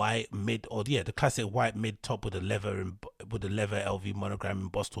all white mid, or the classic white mid top with the leather LV monogram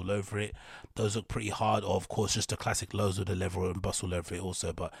embossed all over it. Those look pretty hard. Or of course just the classic lows with the leather embossed all over it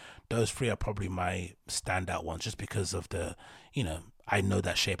also. But those three are probably my standout ones, just because of the, I know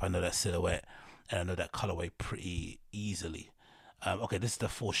that shape, I know that silhouette, and I know that colorway pretty easily. Okay, this is the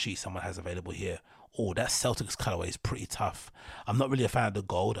 4 sheet someone has available here. Oh, that Celtics colorway is pretty tough. I'm not really a fan of the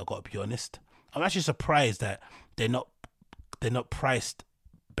gold, I've got to be honest. I'm actually surprised that they're not priced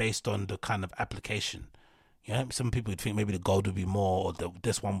based on the kind of application. Some people would think maybe the gold would be more, or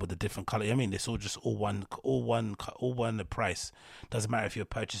this one with a different color. I mean, it's all just all one price. Doesn't matter if you're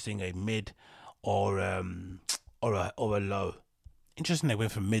purchasing a mid or a low. Interesting, they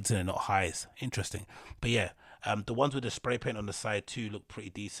went for mids and not highs. Interesting. But yeah, the ones with the spray paint on the side too look pretty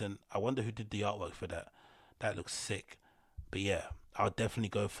decent. I wonder who did the artwork for that. That looks sick. But yeah, I'll definitely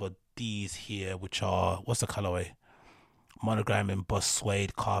go for these here, which are, what's the colorway? Monogram embossed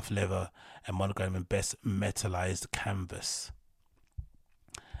suede calf leather and monogram embossed metallized canvas.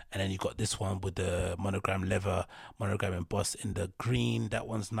 And then you got this one with the monogram leather, monogram embossed in the green. That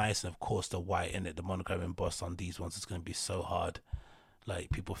one's nice. And of course the white in it, the monogram embossed on these ones is going to be so hard.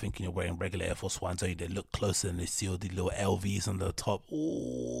 Like, people thinking you're wearing regular Air Force Ones, they look closer and they see all the little LVs on the top.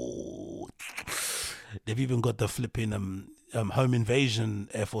 Ooh. They've even got the flipping Home Invasion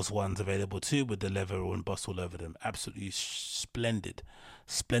Air Force Ones available too, with the leather all embossed all over them. Absolutely splendid.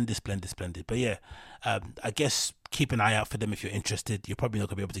 Splendid. But yeah, I guess keep an eye out for them if you're interested. You're probably not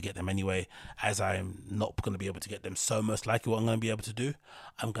going to be able to get them anyway, as I'm not going to be able to get them. So most likely what I'm going to be able to do,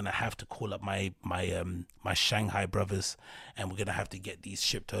 I'm going to have to call up my Shanghai brothers, and we're going to have to get these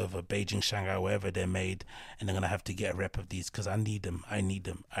shipped over Beijing, Shanghai, wherever they're made, and I'm going to have to get a rep of these because I need them.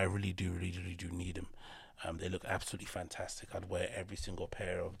 I really do need them. They look absolutely fantastic. I'd wear every single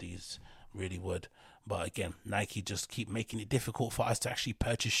pair of these, really would. But again, Nike just keep making it difficult for us to actually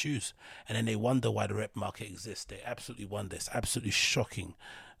purchase shoes, and then they wonder why the rep market exists. They absolutely wonder. It's absolutely shocking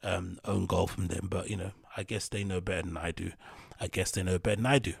own goal from them, but I guess they know better than I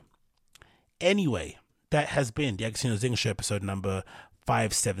do. Anyway, that has been the Agostino Zinga Show, episode number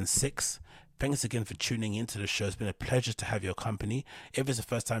 576. Thanks again for tuning into the show. It's been a pleasure to have your company. If it's the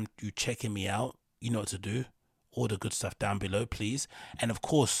first time you checking me out, you know what to do. All the good stuff down below, please. And of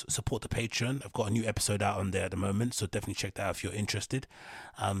course, support the Patreon. I've got a new episode out on there at the moment, so definitely check that out if you're interested.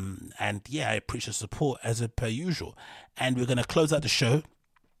 And yeah, I appreciate the support as per usual. And we're going to close out the show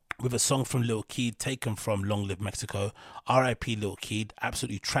with a song from Lil Keed, taken from Long Live Mexico. R.I.P. Lil Keed.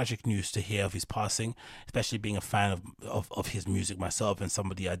 Absolutely tragic news to hear of his passing, especially being a fan of his music myself, and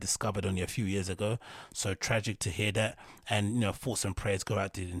somebody I discovered only a few years ago. So tragic to hear that. And thoughts and prayers go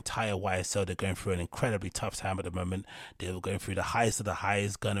out to the entire YSL. They're going through an incredibly tough time at the moment. They were going through the highest of the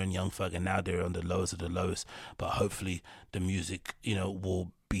highest, Gunna and Young Thug, and now they're on the lowest of the lowest. But hopefully the music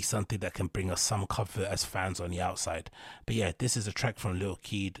will be something that can bring us some comfort as fans on the outside. But yeah, this is a track from Lil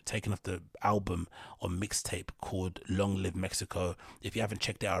Keed taken off the album or mixtape called Long Live Mexico. If you haven't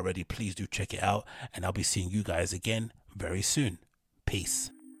checked it out already, please do check it out, and I'll be seeing you guys again very soon.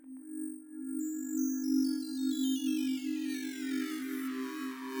 Peace.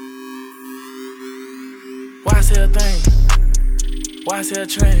 Why sell thing? Why sell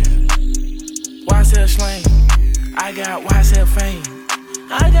trend? Why sell slang? I got why sell fame?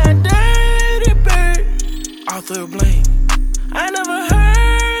 I got dirty bird, Arthur Blank. I never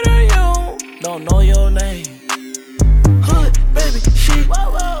heard of you, don't know your name. Hood, baby, she,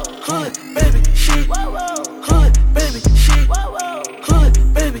 whoa, whoa. Hood, baby, she, whoa, whoa. Hood, baby, she, whoa, whoa.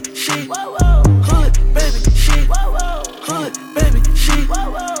 Hood, baby, she, whoa, whoa. Hood, baby, she, whoa, whoa. Hood, baby, she,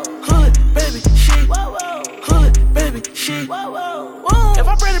 whoa, whoa. Hood, baby, she, whoa, whoa. Hood, baby, she, whoa, whoa. Whoa. If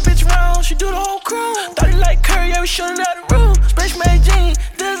I bring a bitch around, she do the whole crew. Thought it like Curry, yeah, we shooting out the room. Space made jeans,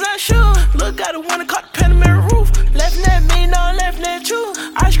 design shoe. Look, got the one that caught the Panamera roof. Laughing at me, now laughing at you.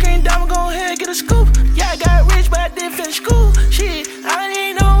 Ice cream diamond, go ahead, get a scoop. Yeah, I got rich, but I didn't finish school. Shit, I don't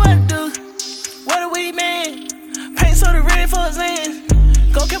even know what to do. What do we mean? Paint so the red for his hands.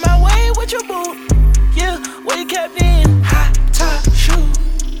 Go get my way with your boo. Yeah, what you kept in? Hot top shoe.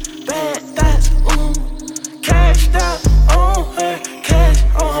 Bad thoughts, ooh. Cashed out on her, cash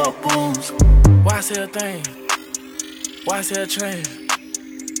on her booms. Why sell thing? Why sell trend?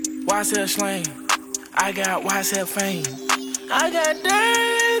 Why sell slang? I got why sell fame? I got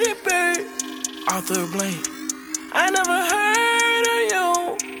dirty bird, Arthur Blank. I never heard of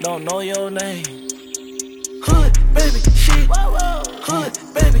you, don't know your name. Hood, baby, she, whoa, whoa. Hood,